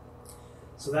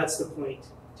 So that's the point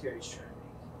Terry's trying to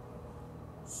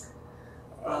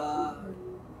make.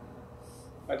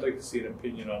 I'd like to see an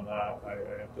opinion on that,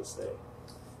 I have to say.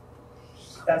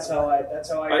 That's how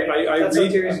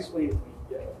Terry's explained it to me.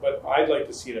 Yeah, but I'd like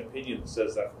to see an opinion that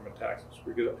says that from a tax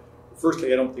perspective.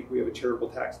 Firstly, I don't think we have a charitable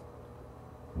tax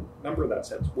number in that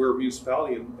sense. We're a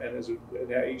municipality, and as an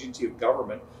agency of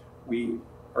government, we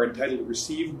are entitled to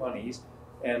receive monies,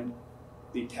 and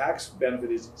the tax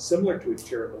benefit is similar to a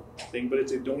charitable thing, but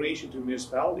it's a donation to a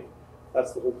municipality.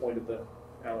 That's the whole point of the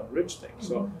Alan Rich thing.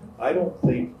 So I don't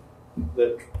think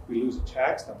that we lose a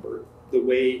tax number the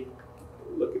way,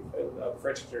 look, the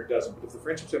Friendship Center doesn't, but if the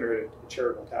Friendship Center had a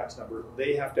charitable tax number,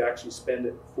 they have to actually spend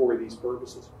it for these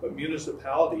purposes. But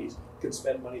municipalities can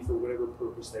spend money for whatever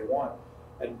purpose they want.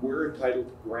 And we're entitled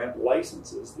to grant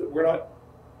licenses that we're not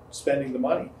spending the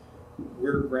money.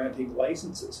 We're granting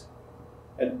licenses.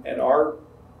 And our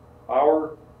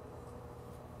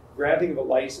granting of a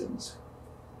license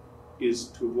is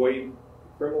to avoid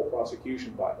criminal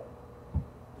prosecution by them.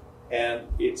 And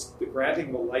it's the granting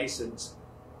of a license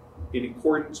in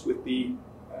accordance with the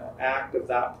act of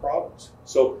that province.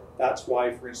 So that's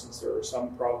why, for instance, there are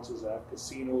some provinces that have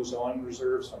casinos on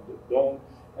reserve, some that don't.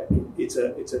 It's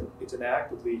an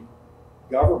act of the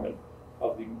government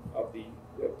of the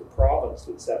province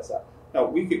that sets that. Now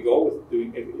we could go with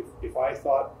doing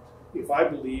if I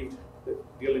believed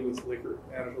that dealing with liquor,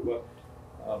 Manitoba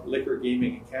Liquor,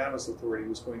 Gaming and Cannabis Authority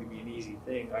was going to be an easy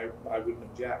thing, I wouldn't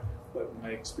object. But my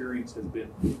experience has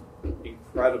been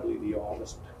incredibly the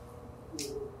opposite.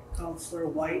 Councillor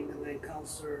Whyte and then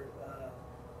Councillor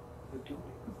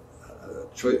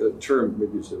A term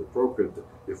maybe is inappropriate.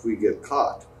 If we get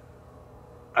caught,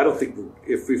 I don't think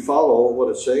if we follow what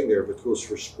it's saying there, if it goes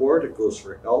for sport, it goes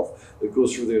for health, it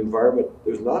goes for the environment,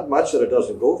 there's not much that it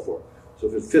doesn't go for. So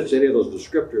if it fits any of those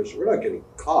descriptors, we're not getting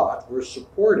caught, we're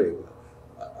supporting.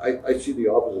 I see the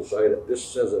opposite side. This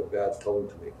says a bad tone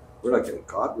to me. We're not getting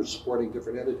caught, we're supporting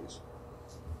different entities.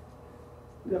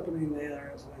 Deputy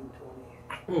Mayor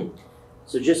Wintoniw.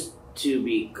 So just to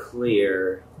be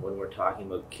clear, when we're talking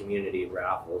about community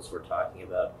raffles, we're talking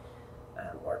about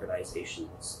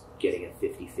organizations getting a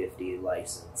 50-50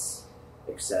 license,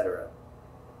 etc.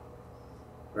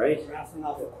 Right? Raffling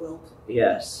off a quilt.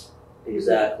 Yes,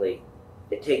 exactly.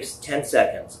 It takes 10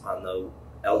 seconds on the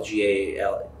LGA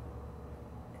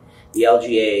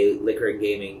Liquor and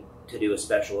Gaming to do a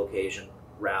special occasion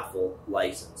raffle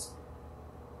license.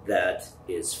 That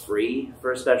is free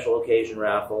for a special occasion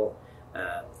raffle.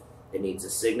 It needs a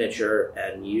signature,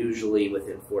 and usually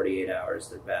within 48 hours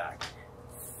they're back.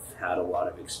 I've had a lot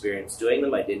of experience doing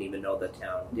them. I didn't even know the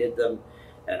town did them,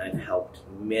 and I've helped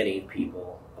many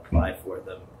people apply for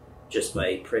them just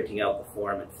by printing out the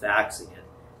form and faxing it.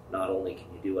 Not only can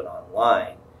you do it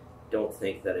online, don't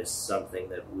think that is something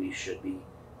that we should be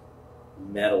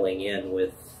meddling in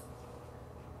with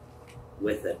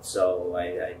it. So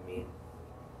I mean,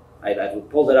 I've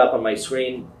pulled it up on my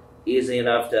screen, easy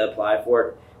enough to apply for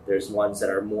it. There's ones that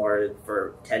are more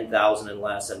for 10,000 and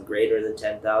less and greater than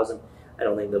 10,000. I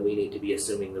don't think that we need to be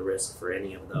assuming the risk for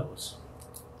any of those.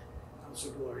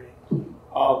 Councillor Delaurier.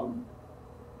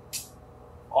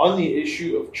 On the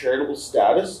issue of charitable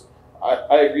status,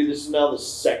 I agree this is now the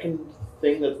second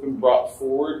thing that's been brought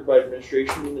forward by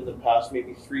administration in the past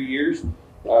maybe 3 years.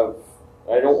 I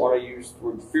don't want to use the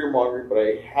word fear-mongering, but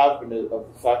I have been of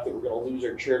the fact that we're going to lose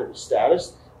our charitable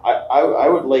status. I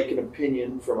would like an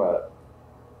opinion from a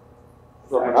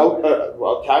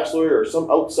tax lawyer or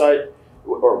some outside,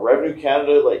 or Revenue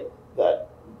Canada, like that.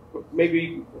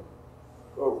 Maybe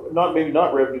not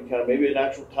Revenue Canada. Maybe an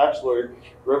actual tax lawyer.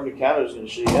 Revenue Canada is going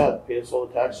to say, yeah, pay us all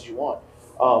the taxes you want.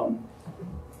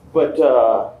 But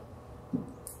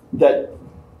that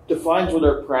defines what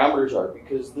our parameters are,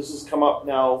 because this has come up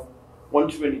now one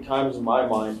too many times in my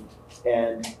mind,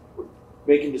 and we're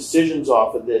making decisions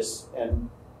off of this, and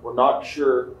we're not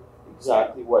sure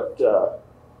exactly what the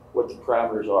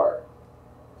parameters are.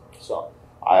 So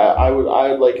I would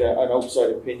like an outside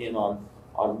opinion on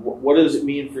what does it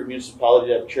mean for a municipality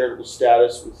to have charitable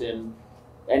status within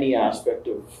any aspect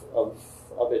of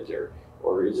it,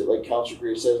 or is it like Councillor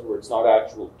Gray says, where it's not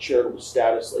actual charitable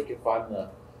status, like if I'm the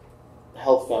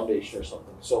health foundation or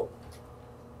something. So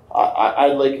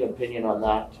I'd like an opinion on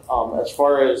that. As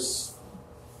far as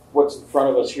what's in front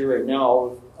of us here right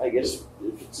now, I guess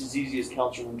if it's as easy as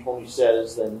Councillor Wintoniw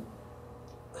says, then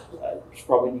it's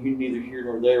probably neither here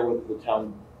nor there whether the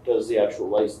town does the actual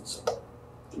licensing.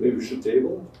 Maybe we should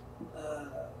table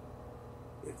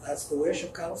If that's the wish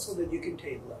of council, then you can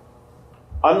table it.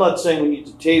 I'm not saying we need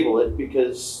to table it,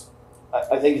 because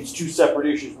I think it's two separate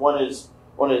issues. One is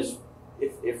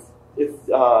if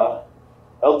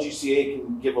LGCA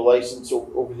can give a license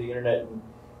over the internet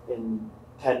in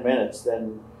 10 minutes,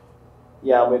 then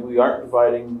yeah, maybe we aren't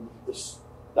providing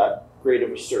that great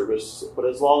of a service. But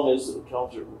as long as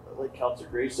like Councillor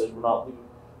Gray says,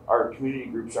 our community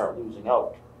groups aren't losing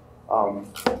out.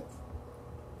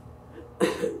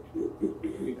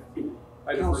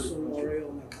 Councillor Moriaux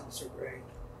and then Councillor Gray.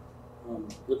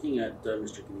 Looking at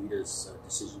Mr. Kanita's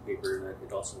decision paper, and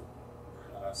it also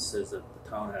says that the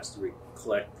town has to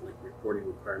collect like reporting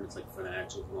requirements like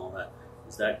financials and all that.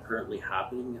 Is that currently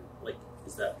happening? Like,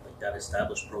 is that like that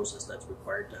established process that's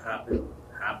required to happening,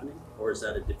 or is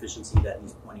that a deficiency that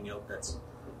he's pointing out that's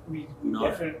we're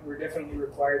definitely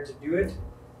required to do it.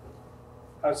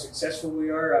 How successful we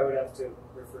are, I would have to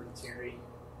refer to Terry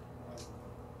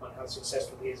on how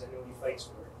successful he is. I know he fights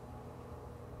for it.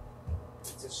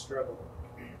 It's a struggle.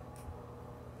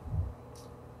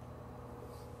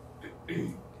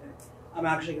 Okay. I'm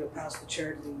actually going to pass the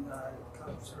chair to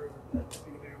Councillor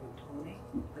Deputy Mayor Wintoniw.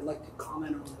 I'd like to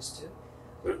comment on this too.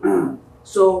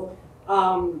 So,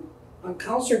 on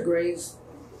Councillor Gray's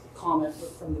comment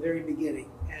from the very beginning,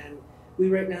 and we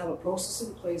right now have a process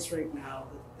in place right now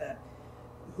that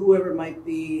whoever might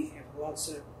be, if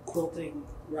wants a quilting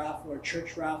raffle or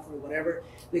church raffle or whatever,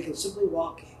 they can simply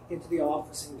walk into the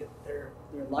office and get their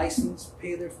license,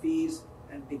 pay their fees,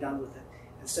 and be done with it.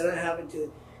 Instead of having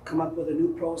to come up with a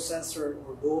new process or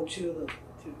go to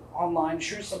online.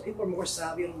 Sure, some people are more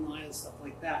savvy online and stuff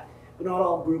like that, but not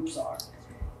all groups are.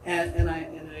 And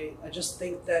I just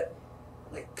think that,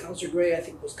 like Councillor Gray, I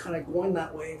think was kind of going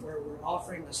that way, where we're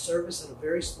offering a service at a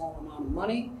very small amount of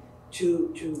money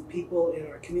to people in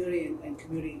our community and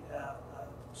community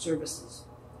services.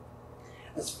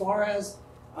 As far as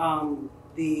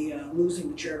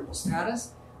losing the charitable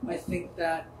status, I think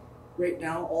that right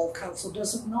now all council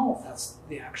doesn't know if that's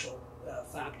the actual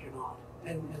fact or not.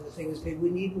 And the thing is, maybe we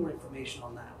need more information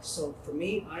on that. So for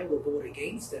me, I will vote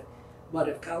against it. But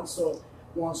if council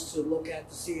wants to look at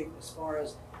to see if, as far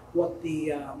as what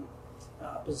the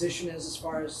position is as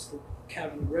far as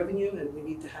having revenue, and we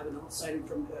need to have an outside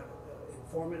informant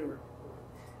or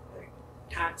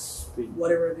tax,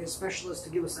 whatever the specialist, to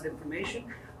give us that information,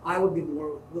 I would be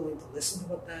more willing to listen to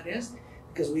what that is,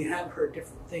 because we have heard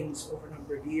different things over a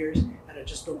number of years, and I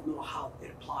just don't know how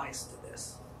it applies to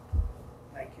this.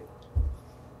 Thank you.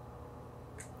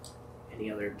 Any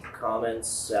other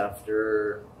comments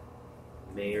after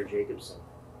Mayor Jacobson?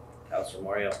 Councillor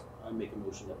Moriaux. I make a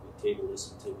motion that we table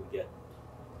this until we get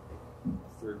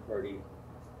a third party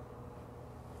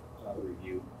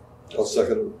review. I'll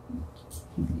second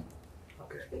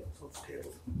Okay, so it's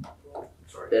tabled.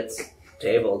 Sorry. It's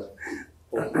tabled.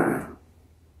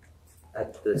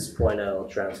 At this point, I'll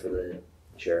transfer the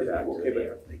chair back to the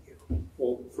mayor. Thank you.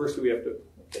 Well, first we have to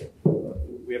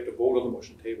vote on the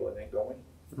motion table, I think, don't we?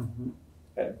 Mm-hmm.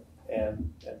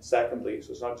 And secondly,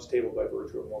 so it's not just tabled by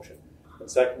virtue of motion. And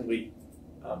secondly,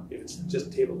 if it's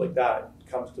just tabled like that, it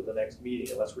comes to the next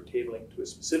meeting, unless we're tabling to a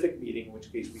specific meeting, in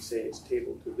which case we say it's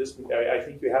tabled to this meeting. I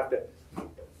think you have to,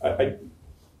 I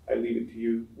leave it to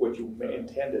you what you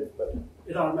intended, but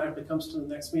It automatically comes to the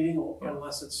next meeting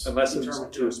unless it's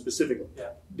determined to a specific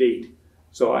Yeah. date.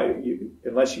 So I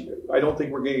don't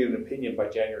think we're getting an opinion by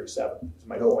January 7th, is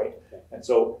my point. And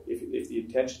so if the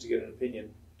intention is to get an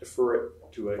opinion, defer it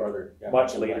to a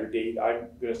much later date. I'm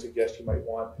going to suggest you might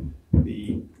want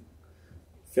the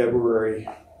February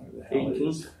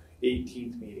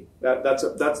 18th meeting.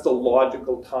 That's the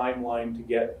logical timeline to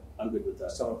get. I'm good with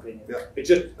that. Some opinion. Yeah. It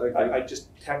just I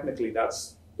just technically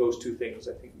those two things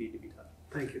I think need to be done.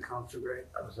 Thank you, Councillor Gray.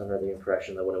 I was under the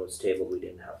impression that when it was tabled, we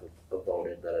didn't have a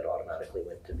voted, that it automatically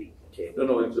went to be tabled.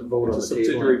 No, it's a vote on the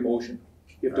subsidiary motion.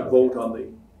 You have to vote on the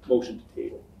motion to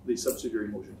table, the subsidiary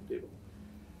motion to table.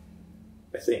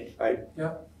 I think.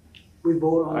 We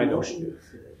vote on I the know. motion.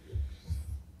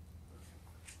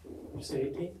 You say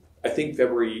 18th? I think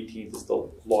February 18th is the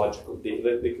logical date.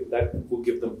 That will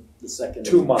give them The second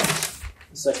 2 months.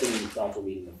 The second council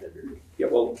meeting in February. Yeah,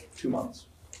 well, 2 months,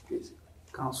 basically.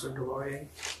 Councillor Delaurier.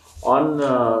 On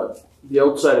the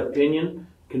outside opinion,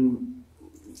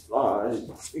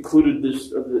 included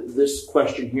this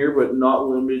question here, but not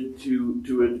limited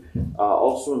to it.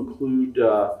 Also include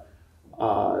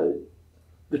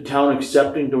the town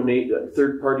accepting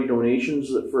third-party donations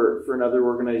for another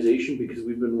organization, because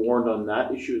we've been warned on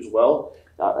that issue as well.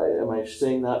 Am I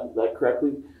saying that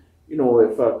correctly? You know,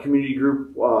 if a community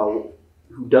group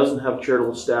who doesn't have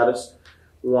charitable status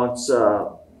wants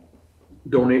to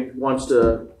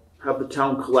have the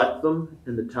town collect them,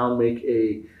 and the town make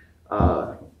a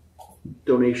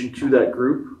donation to that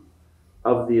group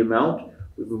of the amount,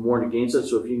 we've been warned against that.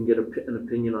 So if you can get an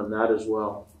opinion on that as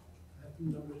well. I have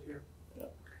them noted here.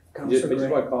 I just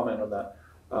want to comment on that.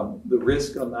 The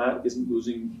risk on that isn't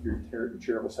losing your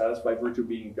charitable status by virtue of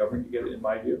being in government. You get it, in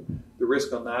my view. The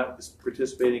risk on that is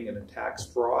participating in a tax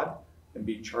fraud and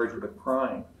being charged with a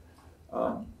crime.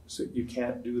 So you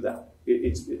can't do that.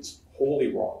 It's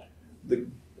wholly wrong.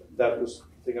 That was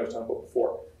the thing I was talking about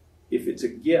before. If it's a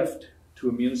gift to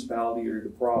a municipality or the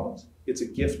province, it's a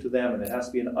gift to them, and it has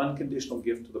to be an unconditional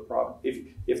gift to the province.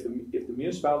 If the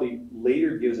municipality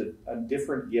later gives a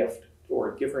different gift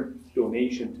or a different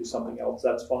donation to something else,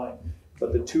 that's fine.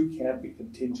 But the two can't be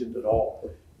contingent at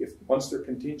all. Once they're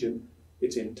contingent,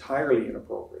 it's entirely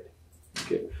inappropriate.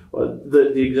 Okay. Well,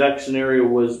 the exact scenario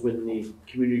was when the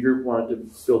community group wanted to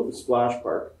build the splash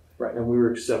park, right? And we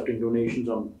were accepting donations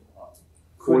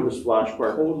for the splash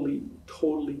park. Totally,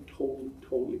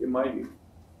 in my view,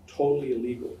 totally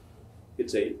illegal.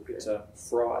 It's a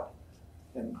fraud,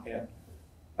 and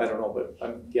I don't know, but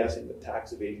I'm guessing that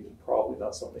tax evasion is probably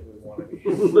not something we want to be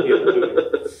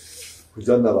doing. We've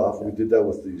done that often. We did that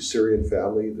with the Syrian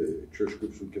family. The church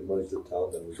groups would give money to the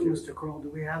town. Then we So, Mr. Croll, do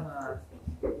we have a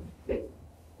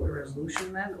the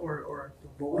resolution then, or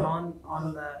vote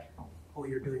on the, oh,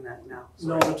 you're doing that now?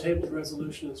 No, Sorry. the tabled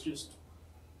resolution is just,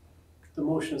 the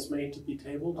motion is made to be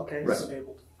tabled. Okay. It's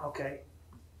tabled. Okay.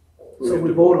 We So have we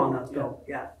to vote on that though,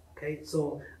 yeah. Okay,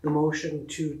 so the motion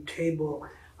to table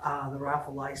the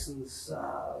raffle license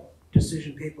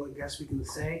decision paper, I guess we can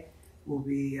say, will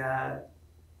be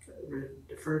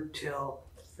deferred till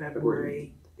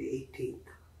February the 18th.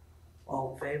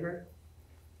 All in favor?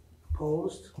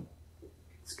 Opposed?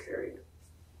 It's carried.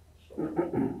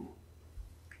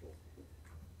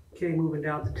 Okay, moving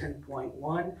down to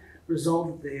 10.1.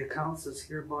 Resolved that the accounts as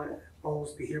hereby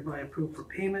be hereby approved for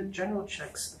payment. General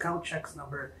checks, account checks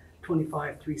number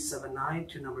 25379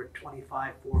 to number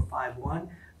 25451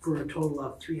 for a total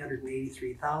of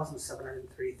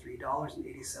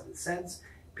 $383,733.87.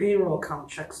 Payroll account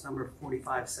checks number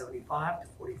 4575 to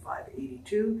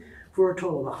 4582 for a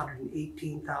total of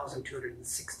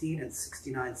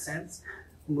 $118,216.69.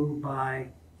 Moved by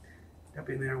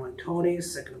Deputy Mayor Wintoniw,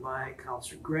 seconded by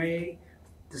Councillor Gray.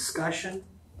 Discussion?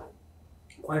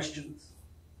 Questions?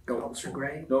 Councillor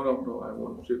Gray? No, I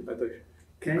won't. I thought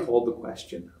Okay. you called the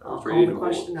question. I I'll was call ready the to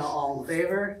question. vote. Now, all in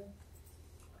favor?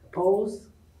 Opposed?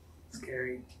 It's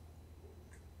carried.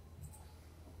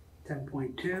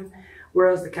 10.2.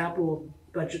 Whereas the capital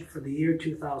budget for the year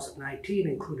 2019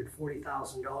 included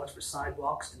 $40,000 for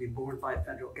sidewalks to be borne by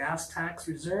federal gas tax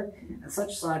reserve, and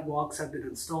such sidewalks have been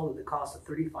installed at the cost of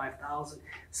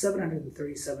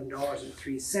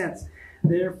 $35,737.03.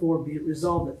 Therefore, be it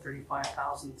resolved that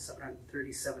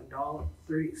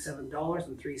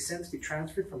 $35,737.03 be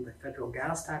transferred from the federal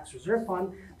gas tax reserve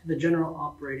fund to the general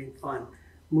operating fund.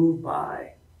 Moved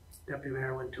by Deputy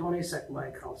Mayor Wintoniw, second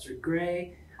by Councillor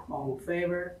Gray. All in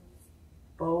favor?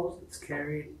 Opposed? It's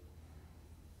carried.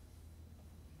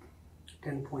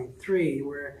 10.3,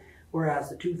 whereas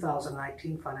the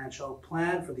 2019 financial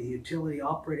plan for the utility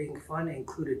operating fund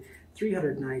included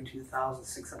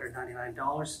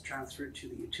 $392,699 transferred to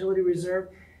the utility reserve,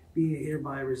 be it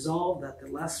hereby resolved that the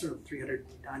lesser of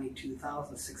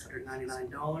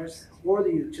 $392,699 or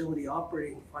the utility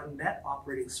operating fund net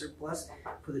operating surplus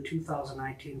for the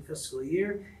 2019 fiscal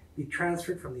year be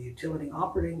transferred from the utility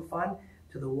operating fund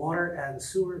to the water and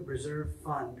sewer reserve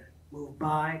fund. Moved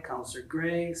by Councillor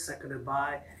Gray, seconded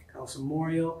by Councillor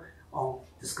Moriaux. All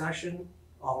discussion,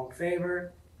 all in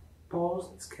favor,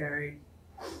 opposed, it's carried.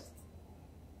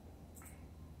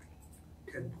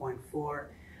 10.4.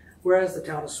 Whereas the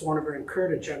town of Swan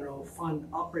incurred a general fund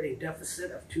operating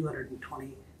deficit of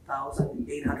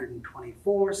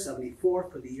 $220,824.74 for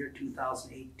the year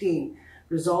 2018.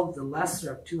 Resolved the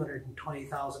lesser of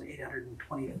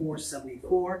 $220,824.74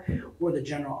 or the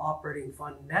general operating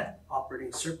fund net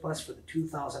operating surplus for the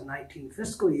 2019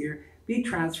 fiscal year be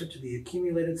transferred to the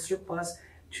accumulated surplus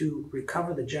to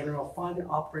recover the general fund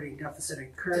operating deficit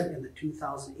incurred in the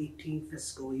 2018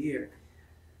 fiscal year.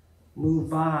 Moved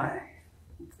by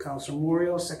Councillor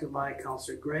Moriaux, second by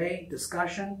Councillor Gray.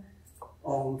 Discussion?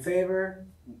 All in favor?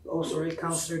 Oh, sorry,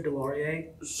 Councillor Delaurier.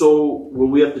 So will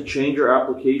we have to change our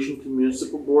application to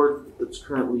municipal board that's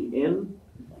currently in?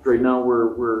 Right now we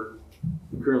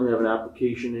currently have an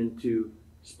application in to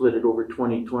split it over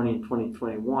 2020 and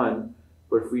 2021,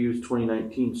 but if we use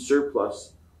 2019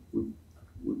 surplus, we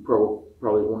probably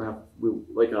won't have,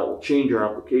 I'll change our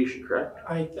application, correct?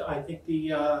 I think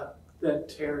that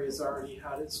Terry has already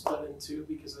had it split in two,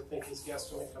 because I think his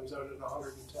guesstimate comes out at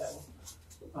 110.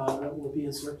 That will be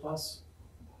in surplus.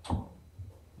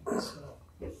 So,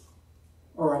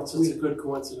 or else it's a good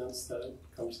coincidence that it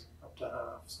comes up to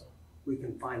half. So We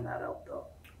can find that out though.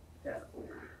 Yeah.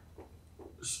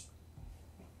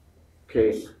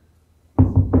 Okay.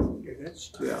 You're good?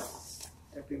 Yeah.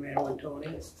 Deputy Mayor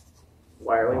Wintoniw.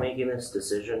 Why are we making this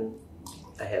decision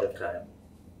ahead of time?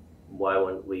 Why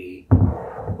wouldn't we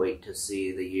wait to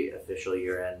see the official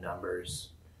year-end numbers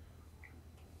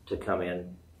to come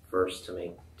in first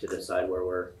to decide where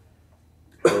we're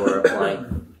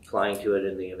applying to it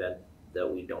in the event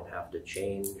that we don't have to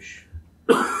change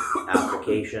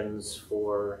applications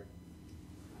for?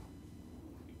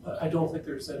 I don't think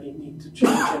there's any need to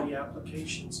change any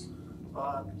applications.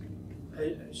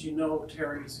 As you know,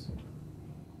 Terry's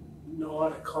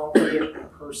not a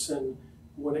confident person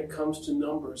when it comes to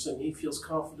numbers, and he feels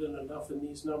confident enough in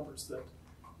these numbers that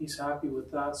he's happy with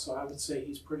that. So I would say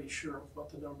he's pretty sure of what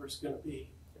the number is going to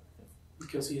be,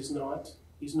 because he's not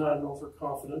an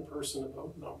overconfident person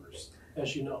about numbers,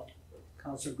 as you know.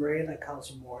 Councillor Gray and then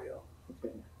Councillor Moriaux.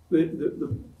 Okay.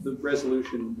 The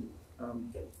resolution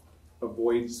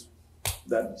avoids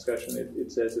that discussion.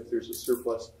 It says if there's a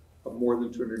surplus of more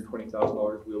than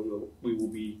 $220,000, we will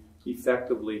be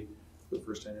effectively, for the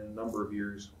first time in a number of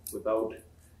years, without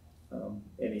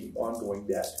any ongoing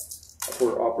debt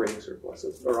for operating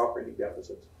surpluses or operating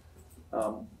deficits.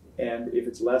 And if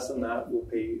it's less than that, we'll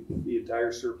pay the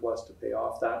entire surplus to pay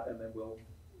off that, and then we'll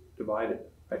divide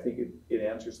it. I think it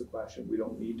answers the question. We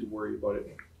don't need to worry about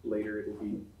it later. It'll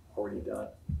be already done.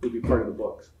 It'll be part of the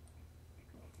books.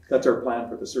 That's our plan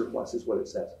for the surplus, is what it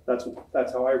says. That's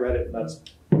how I read it, and that's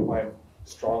why I'm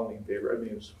strongly in favor. I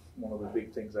mean, it's one of the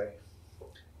big things I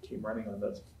came running on.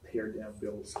 That's pay our damn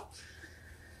bills.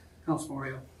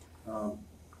 Councillor Moriaux.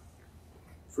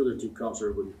 Further to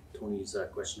Councillor Tony's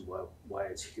question why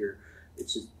it's here,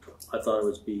 it's just, I thought it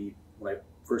would be, when I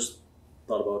first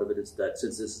thought about it, is that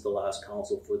since this is the last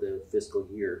council for the fiscal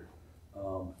year,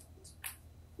 it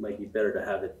might be better to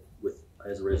have it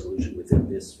as a resolution within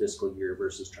this fiscal year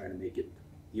versus trying to make it,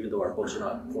 even though our books are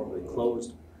not formally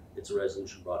closed, it's a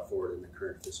resolution brought forward in the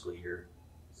current fiscal year.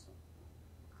 So.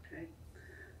 Okay,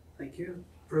 thank you.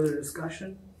 Further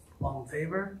discussion? All in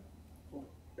favor?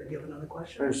 Do you have another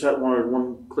question? I just wanted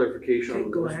one clarification. Okay,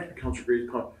 go ahead. Councillor Gray's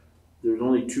comment. There's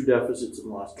only 2 deficits in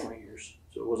the last 20 years,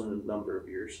 so it wasn't a number of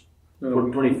years. No,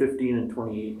 2015 and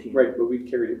 2018. Right, but we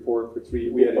carried it forward for 3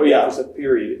 years. We had a deficit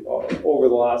period over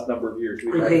the last number of years.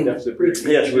 We've had a deficit period.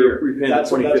 Yes, we were repaying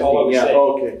 2015. That's all I was saying.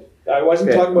 Oh, okay. I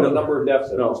wasn't talking about a number of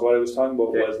deficits. No. What I was talking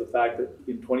about was the fact that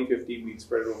in 2015 we'd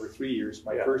spread it over 3 years.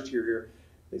 My first year here,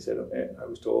 they said, I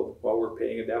was told, well, we're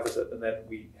paying a deficit, and then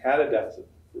we had a deficit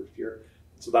the first year.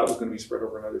 So that was going to be spread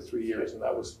over another 3 years, and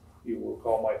that was, you will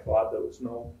recall my thought, that was,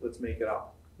 no, let's make it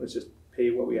up. Let's just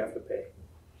pay what we have to pay.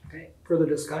 Okay, further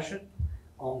discussion?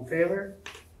 All in favor?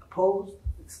 Opposed?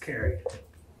 It's carried.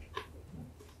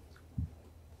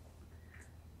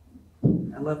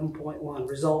 11.1,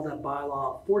 resolve that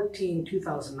bylaw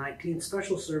 14/2019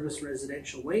 special service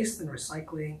residential waste and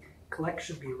recycling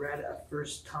collection be read at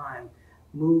first time.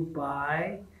 Moved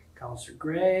by Councillor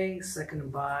Gray,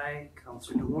 seconded by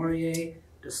Councillor Delaurier.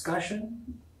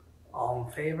 Discussion? All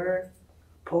in favor?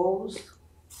 Opposed?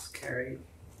 It's carried.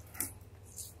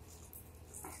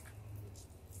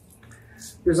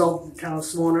 Resolved that the Town of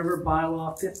Swan River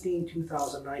bylaw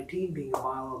 15/2019 being a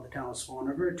bylaw of the Town of Swan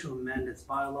River to amend its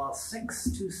bylaw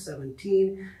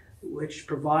 6/2017, which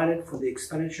provided for the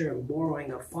expenditure and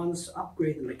borrowing of funds to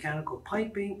upgrade the mechanical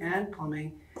piping and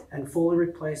plumbing and fully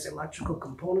replace electrical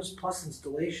components plus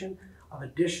installation of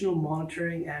additional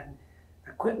monitoring and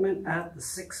equipment at the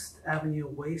 6th Avenue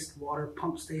wastewater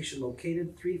pump station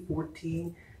located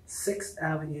 314 6th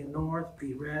Avenue North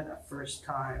be read a first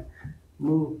time.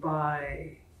 Moved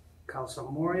by Councillor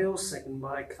Moriaux, seconded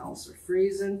by Councillor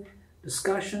Friesen.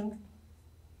 Discussion?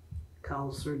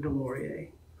 Councillor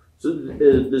Delaurier. So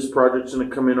this project's going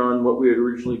to come in on what we had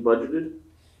originally budgeted?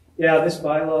 Yeah, this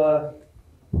bylaw,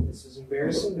 this is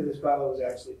embarrassing, but this bylaw was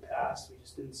actually passed. We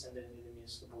just didn't send it into the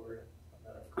municipal board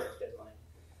on the correct deadline.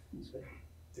 So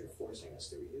they're forcing us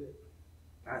to redo it.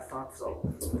 I thought so.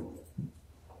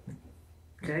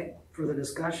 Okay, further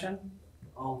discussion?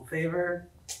 All in favor?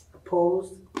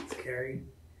 Opposed? It's carried.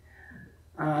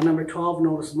 Number 12,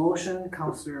 notice motion.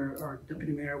 Councillor or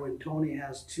Deputy Mayor Wintoniw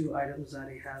has 2 items that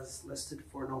he has listed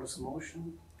for notice of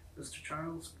motion. Mr.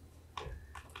 Charles.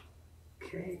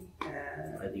 Okay.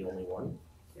 Am I the only one?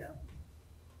 Yeah.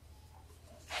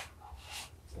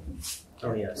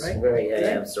 Oh yes. Right? Right.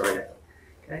 Yeah. I'm sorry.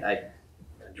 Okay.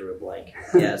 I drew a blank.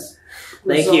 Yes.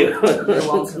 Thank you.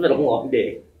 It's been a long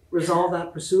day. Resolve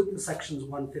that pursuant to sections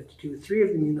 152(3)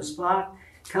 of the Municipal Act,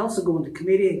 council go into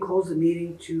committee and close the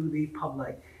meeting to the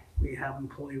public. We have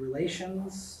employee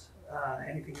relations.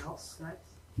 Anything else, guys?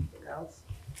 No.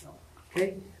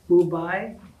 Okay. Moved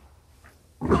by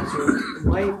Councillor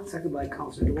Whyte, seconded by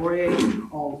Councillor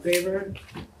Delaurier. All in favor?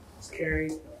 It's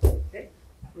carried. Okay.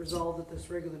 Resolved that this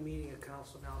regular meeting of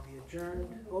council now be adjourned.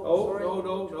 Sorry.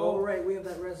 No. Oh, right. We have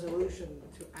that resolution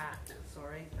to act.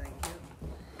 Sorry. Thank you.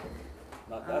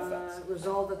 Not that fast.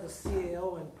 Resolved that the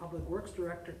CAO and Public Works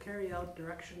Director carry out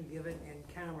direction given in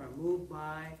camera. Moved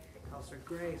by Councillor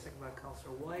Gray, second by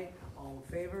Councillor Whyte. All in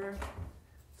favor?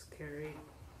 It's carried.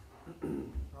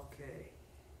 Okay.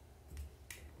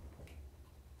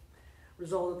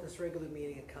 Resolved that this regular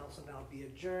meeting of council now be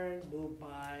adjourned. Moved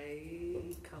by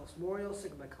Councillor Moriaux,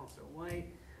 second by Councillor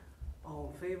Whyte.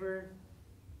 All in favor?